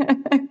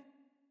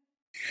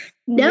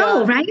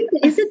 No, yeah. Right?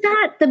 Isn't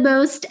that the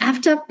most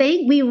effed up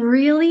thing?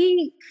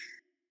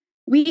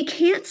 We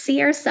can't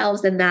see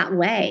ourselves in that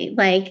way.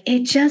 Like,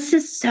 it just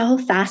is so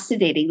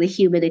fascinating, the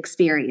human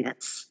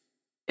experience.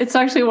 It's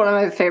actually one of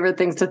my favorite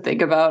things to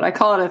think about. I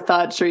call it a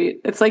thought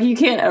treat. It's like you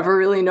can't ever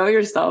really know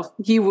yourself.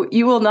 You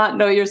will not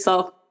know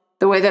yourself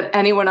the way that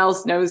anyone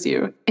else knows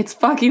you. It's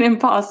fucking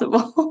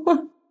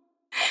impossible.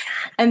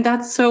 And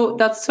that's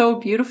so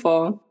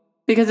beautiful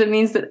because it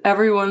means that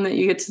everyone that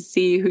you get to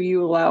see who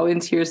you allow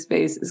into your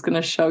space is going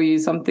to show you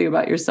something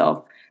about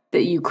yourself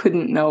that you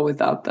couldn't know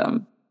without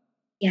them.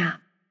 Yeah.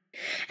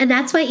 And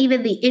that's why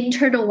even the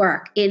internal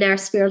work in our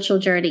spiritual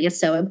journey is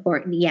so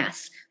important.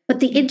 Yes. But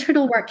the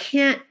internal work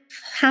can't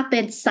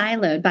happen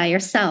siloed by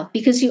yourself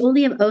because you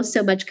only have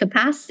so much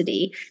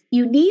capacity.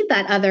 You need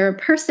that other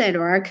person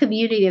or a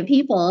community of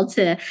people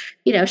to,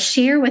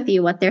 share with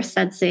you what they're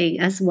sensing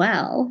as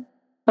well.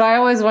 But I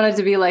always wanted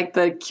to be like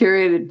the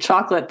curated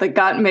chocolate that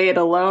got made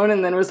alone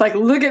and then was like,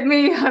 look at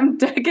me, I'm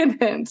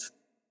decadent.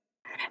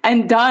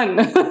 And done.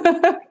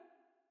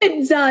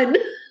 And done.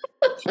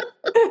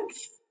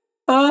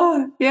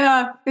 Oh,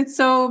 yeah.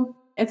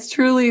 It's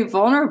truly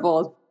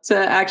vulnerable to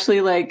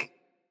actually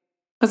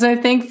because I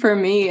think for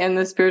me in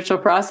the spiritual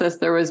process,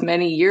 there was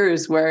many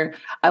years where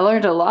I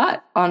learned a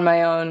lot on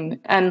my own.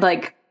 And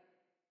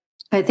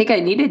I think I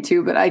needed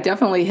to, but I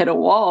definitely hit a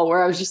wall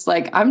where I was just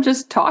like, I'm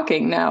just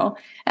talking now.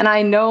 And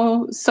I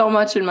know so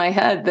much in my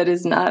head that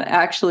is not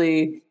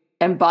actually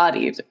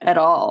embodied at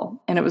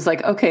all. And it was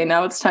like, okay,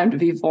 now it's time to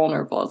be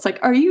vulnerable. It's like,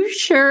 are you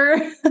sure?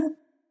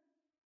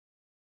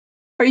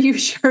 Are you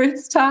sure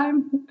it's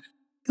time?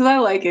 Because I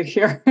like it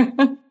here.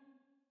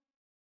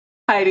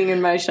 Hiding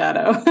in my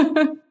shadow.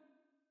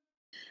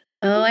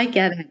 Oh, I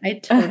get it. I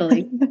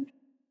totally.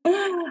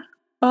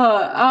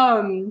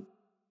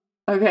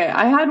 Okay,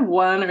 I had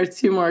one or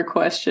two more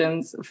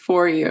questions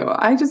for you.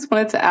 I just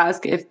wanted to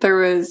ask if there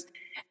was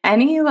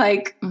any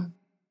like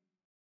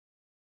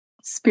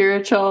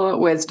spiritual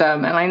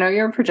wisdom, and I know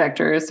you're a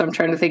projector, so I'm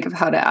trying to think of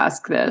how to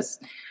ask this.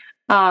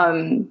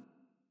 Yeah,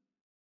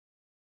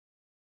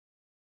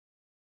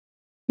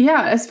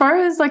 as far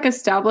as like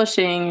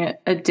establishing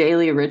a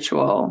daily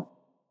ritual,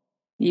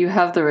 you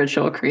have the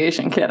ritual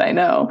creation kit, I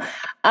know,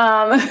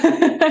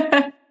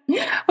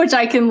 which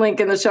I can link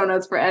in the show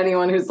notes for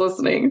anyone who's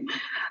listening.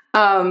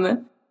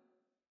 How,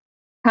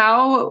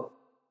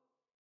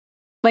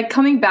 like,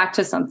 coming back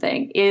to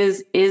something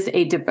is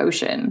a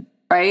devotion,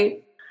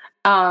 right?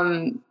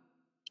 How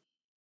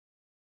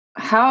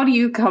do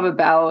you come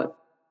about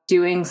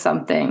doing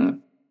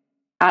something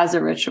as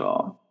a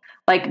ritual,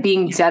 like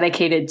being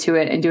dedicated to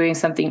it and doing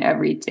something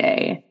every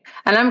day?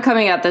 And I'm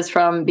coming at this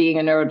from being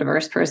a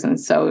neurodiverse person,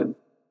 so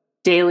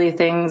daily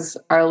things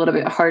are a little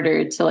bit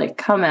harder to like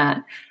come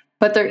at,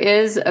 but there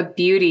is a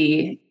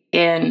beauty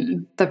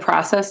in the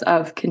process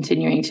of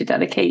continuing to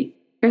dedicate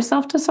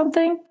yourself to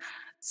something.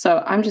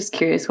 So I'm just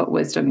curious what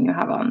wisdom you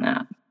have on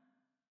that.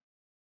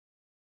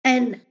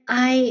 And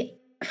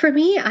for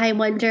me, I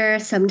wonder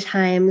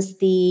sometimes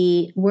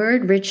the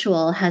word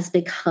ritual has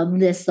become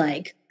this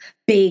like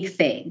big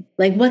thing.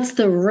 Like, what's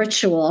the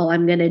ritual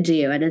I'm going to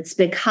do? And it's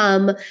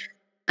become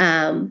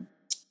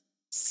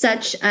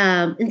such,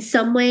 in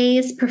some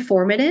ways,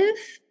 performative,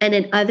 and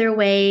in other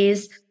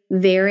ways,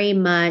 very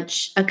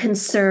much a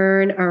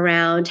concern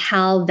around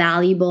how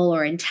valuable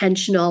or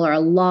intentional or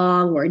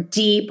long or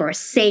deep or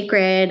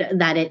sacred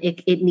that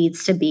it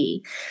needs to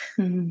be.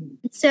 Mm-hmm.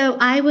 So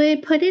I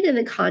would put it in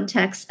the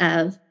context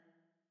of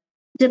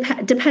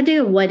depending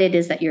on what it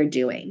is that you're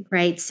doing,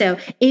 right? So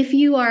if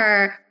you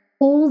are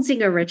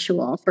holding a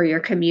ritual for your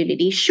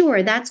community,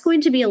 sure, that's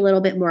going to be a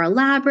little bit more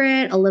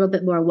elaborate, a little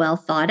bit more well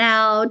thought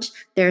out.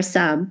 There's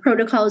some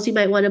protocols you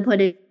might want to put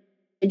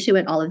into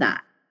it, all of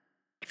that.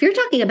 If you're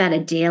talking about a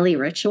daily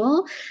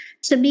ritual,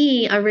 to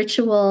me, a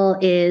ritual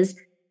is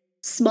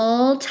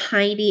small,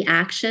 tiny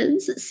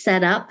actions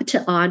set up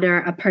to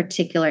honor a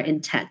particular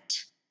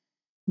intent.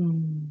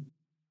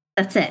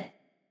 That's it.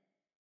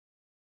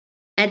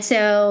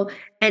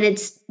 And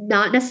it's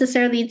not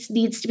necessarily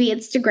needs to be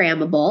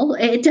Instagrammable.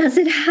 It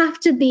doesn't have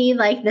to be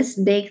like this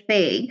big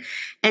thing.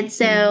 And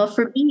so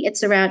for me,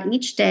 it's around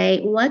each day,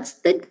 what's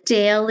the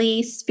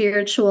daily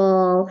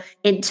spiritual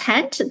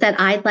intent that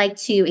I'd like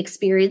to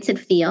experience and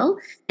feel?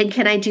 And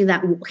can I do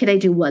that? Can I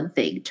do one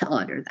thing to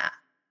honor that?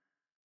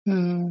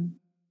 And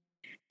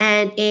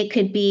it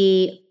could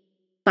be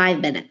 5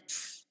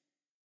 minutes,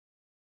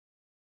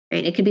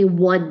 right? It could be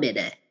 1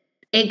 minute.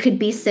 It could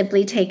be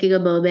simply taking a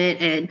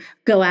moment and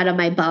go out on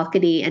my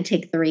balcony and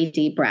take 3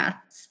 deep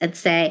breaths and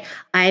say,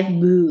 I've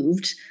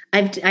moved.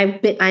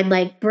 I'm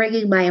like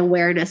bringing my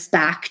awareness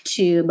back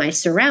to my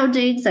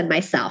surroundings and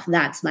myself.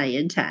 That's my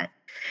intent.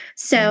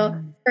 So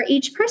for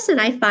each person,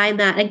 I find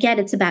that, again,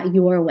 it's about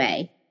your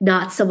way,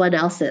 not someone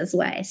else's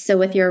way. So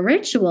with your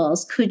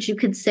rituals, could you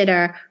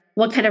consider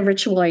what kind of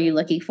ritual are you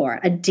looking for?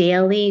 A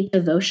daily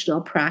devotional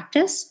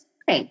practice?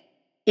 Great.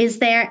 Is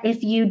there,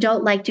 if you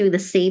don't like doing the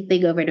same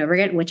thing over and over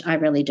again, which I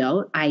really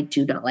don't, I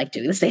do not like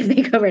doing the same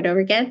thing over and over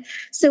again.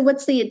 So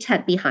what's the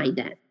intent behind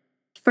it?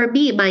 For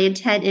me, my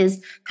intent is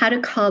how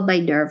to calm my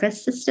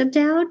nervous system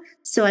down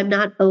so I'm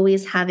not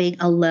always having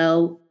a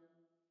low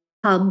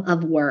hum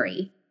of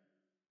worry.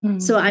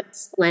 So I'm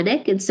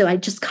splenic, and so I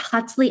just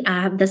constantly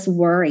have this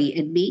worry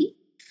in me.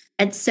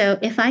 And so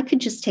if I could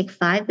just take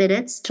 5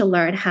 minutes to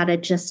learn how to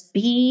just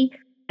be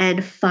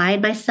and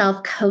find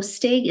myself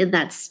coasting in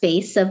that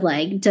space of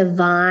like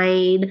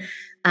divine,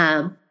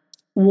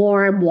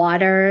 warm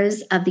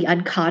waters of the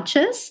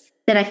unconscious,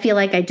 then I feel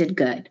like I did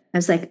good. I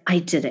was like, I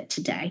did it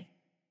today.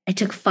 I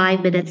took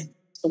 5 minutes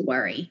to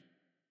worry.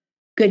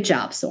 Good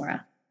job,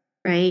 Sora.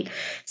 Right?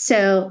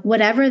 So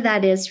whatever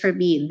that is for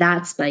me,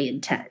 that's my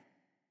intent.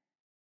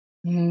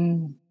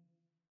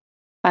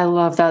 I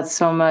love that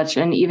so much.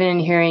 And even in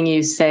hearing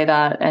you say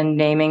that and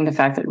naming the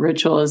fact that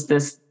ritual is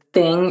this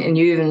thing, and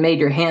you even made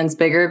your hands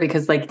bigger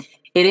because like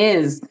it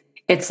is,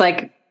 it's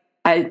like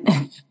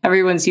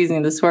everyone's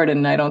using this word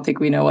and I don't think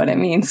we know what it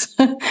means.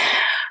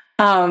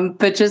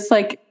 But just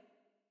like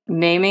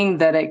naming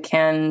that it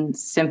can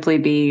simply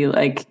be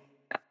like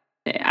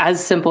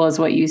as simple as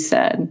what you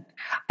said.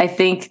 I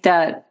think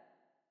that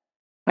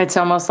it's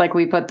almost like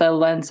we put the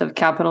lens of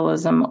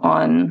capitalism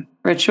on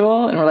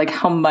ritual and we're like,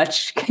 how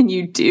much can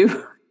you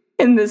do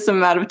in this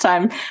amount of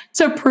time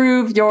to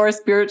prove your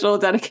spiritual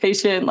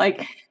dedication?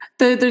 Like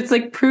there's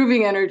like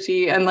proving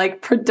energy and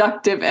like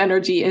productive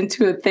energy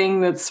into a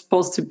thing that's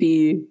supposed to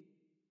be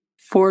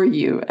for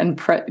you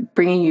and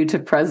bringing you to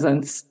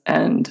presence.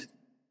 And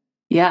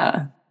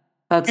yeah,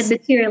 and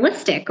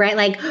materialistic, right?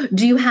 Like,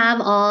 do you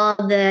have all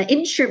the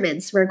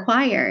instruments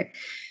required?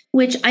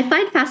 Which I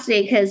find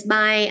fascinating because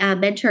my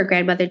mentor,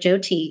 Grandmother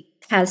Jyoti,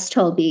 has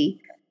told me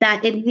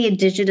that in the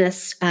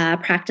indigenous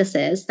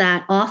practices,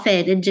 that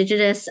often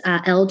indigenous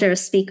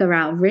elders speak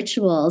around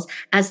rituals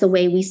as the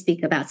way we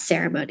speak about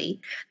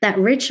ceremony. That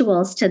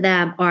rituals to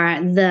them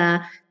are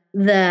the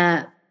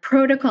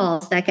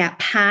protocols that get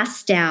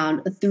passed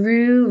down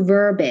through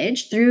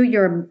verbiage, through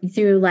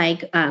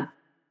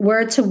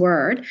word to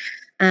word,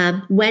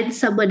 when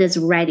someone is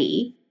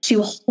ready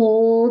to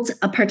hold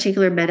a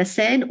particular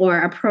medicine or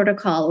a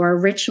protocol or a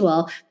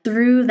ritual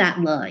through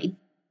that line,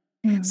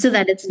 so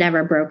that it's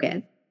never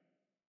broken.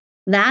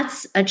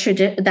 That's a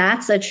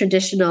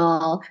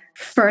traditional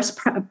First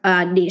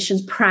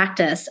Nations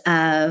practice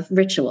of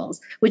rituals,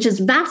 which is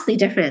vastly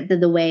different than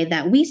the way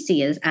that we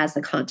see as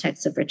the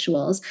context of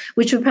rituals,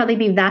 which would probably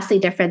be vastly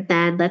different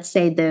than, let's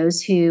say,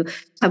 those who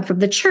come from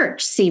the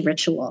church see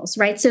rituals,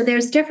 right? So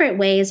there's different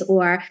ways,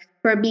 or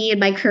for me and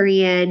my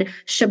Korean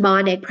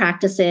shamanic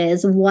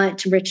practices,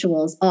 what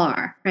rituals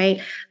are, right?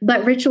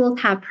 But rituals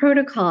have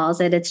protocols,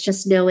 and it's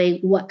just knowing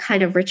what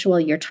kind of ritual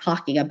you're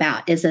talking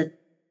about. Is it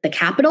the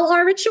capital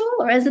R ritual,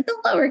 or is it the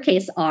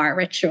lowercase r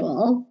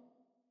ritual?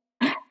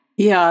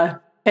 Yeah,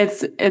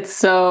 it's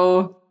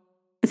so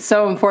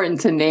important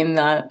to name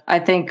that. I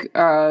think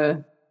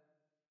a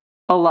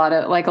lot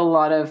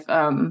of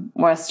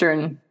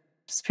Western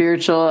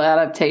spiritual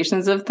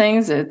adaptations of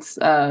things, it's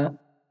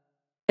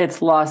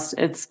lost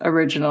its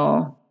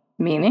original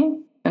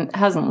meaning, and it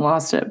hasn't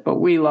lost it, but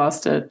we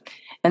lost it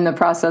in the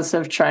process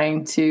of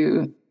trying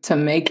to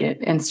make it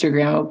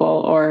Instagrammable,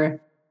 or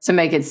to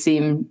make it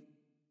seem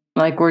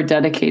like we're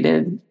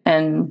dedicated,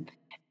 and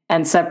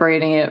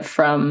separating it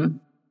from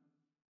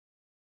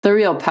the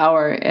real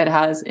power it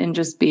has in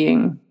just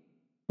being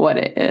what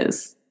it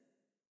is.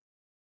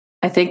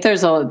 I think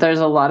there's a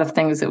lot of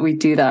things that we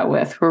do that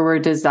with, where we're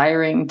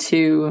desiring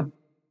to,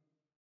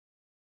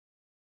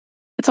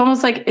 it's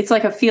almost like it's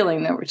like a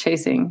feeling that we're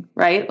chasing,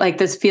 right? Like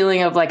this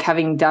feeling of like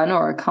having done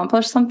or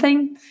accomplished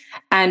something,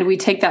 and we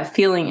take that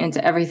feeling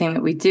into everything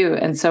that we do.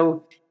 And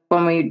so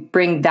when we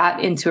bring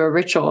that into a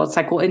ritual, it's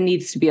like, well, it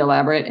needs to be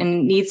elaborate, and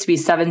it needs to be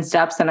 7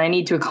 steps, and I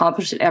need to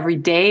accomplish it every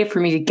day for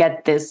me to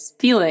get this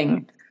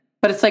feeling.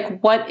 But it's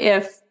like, what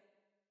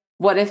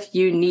if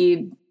you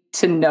need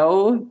to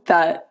know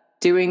that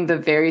doing the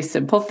very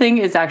simple thing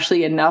is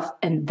actually enough,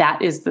 and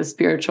that is the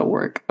spiritual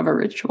work of a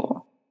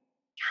ritual?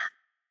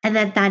 And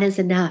that is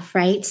enough,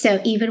 right?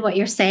 So even what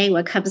you're saying,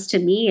 what comes to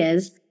me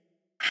is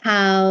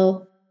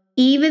how,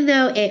 even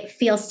though it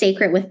feels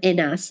sacred within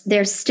us,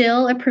 there's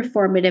still a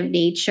performative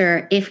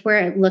nature if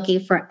we're looking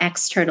for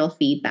external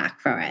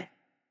feedback for it,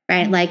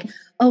 right? Like,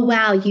 oh,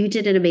 wow, you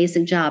did an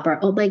amazing job, or,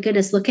 oh my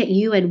goodness, look at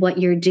you and what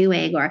you're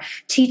doing, or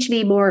teach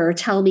me more, or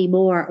tell me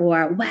more,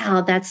 or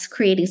wow, that's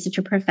creating such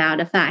a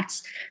profound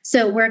effect.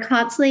 So we're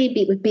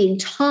constantly being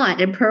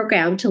taught and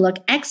programmed to look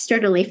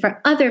externally for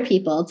other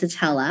people to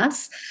tell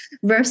us,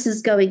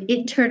 versus going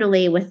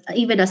internally with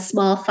even a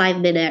small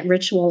 5-minute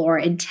ritual or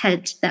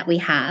intent that we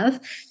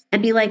have,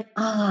 and be like,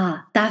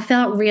 that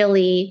felt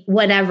really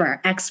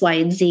whatever X, Y,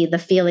 and Z the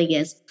feeling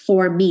is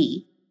for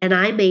me. And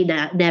I may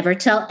never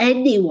tell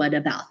anyone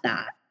about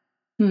that.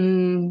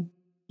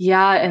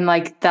 Yeah. And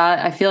like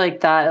that, I feel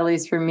like that, at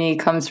least for me,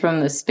 comes from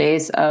the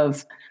space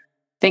of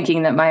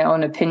thinking that my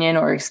own opinion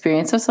or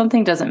experience of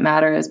something doesn't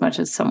matter as much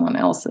as someone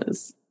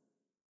else's.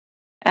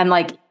 And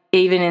like,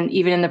 even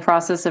in the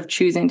process of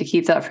choosing to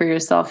keep that for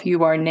yourself,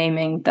 you are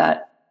naming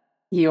that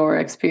your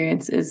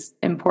experience is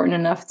important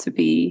enough to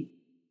be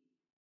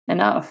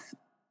enough.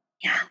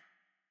 Yeah.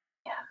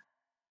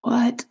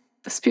 What?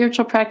 The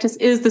spiritual practice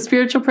is the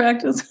spiritual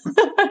practice.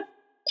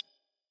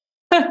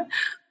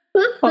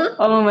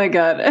 Oh my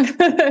God.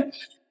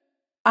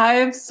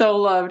 I've so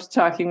loved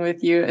talking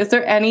with you. Is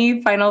there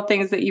any final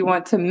things that you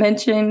want to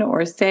mention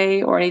or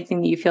say, or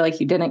anything that you feel like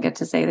you didn't get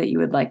to say that you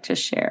would like to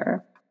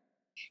share?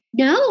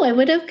 No, I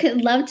would have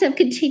loved to have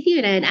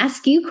continued and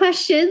ask you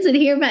questions and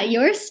hear about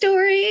your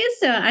stories.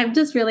 So I'm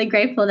just really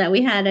grateful that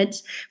we had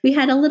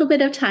a little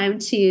bit of time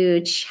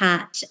to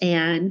chat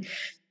and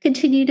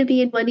continue to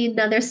be in one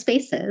another's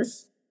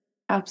spaces.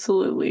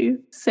 Absolutely.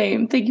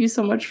 Same. Thank you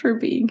so much for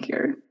being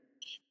here.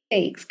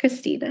 Thanks,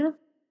 Christina.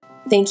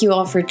 Thank you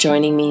all for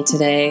joining me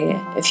today.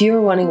 If you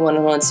are wanting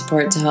one-on-one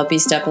support to help you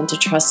step into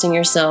trusting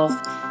yourself,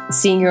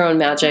 seeing your own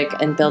magic,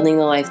 and building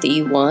the life that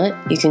you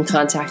want, you can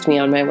contact me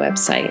on my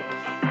website.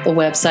 The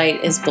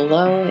website is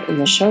below in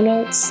the show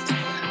notes.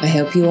 I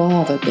hope you all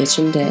have a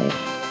bitchin'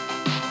 day.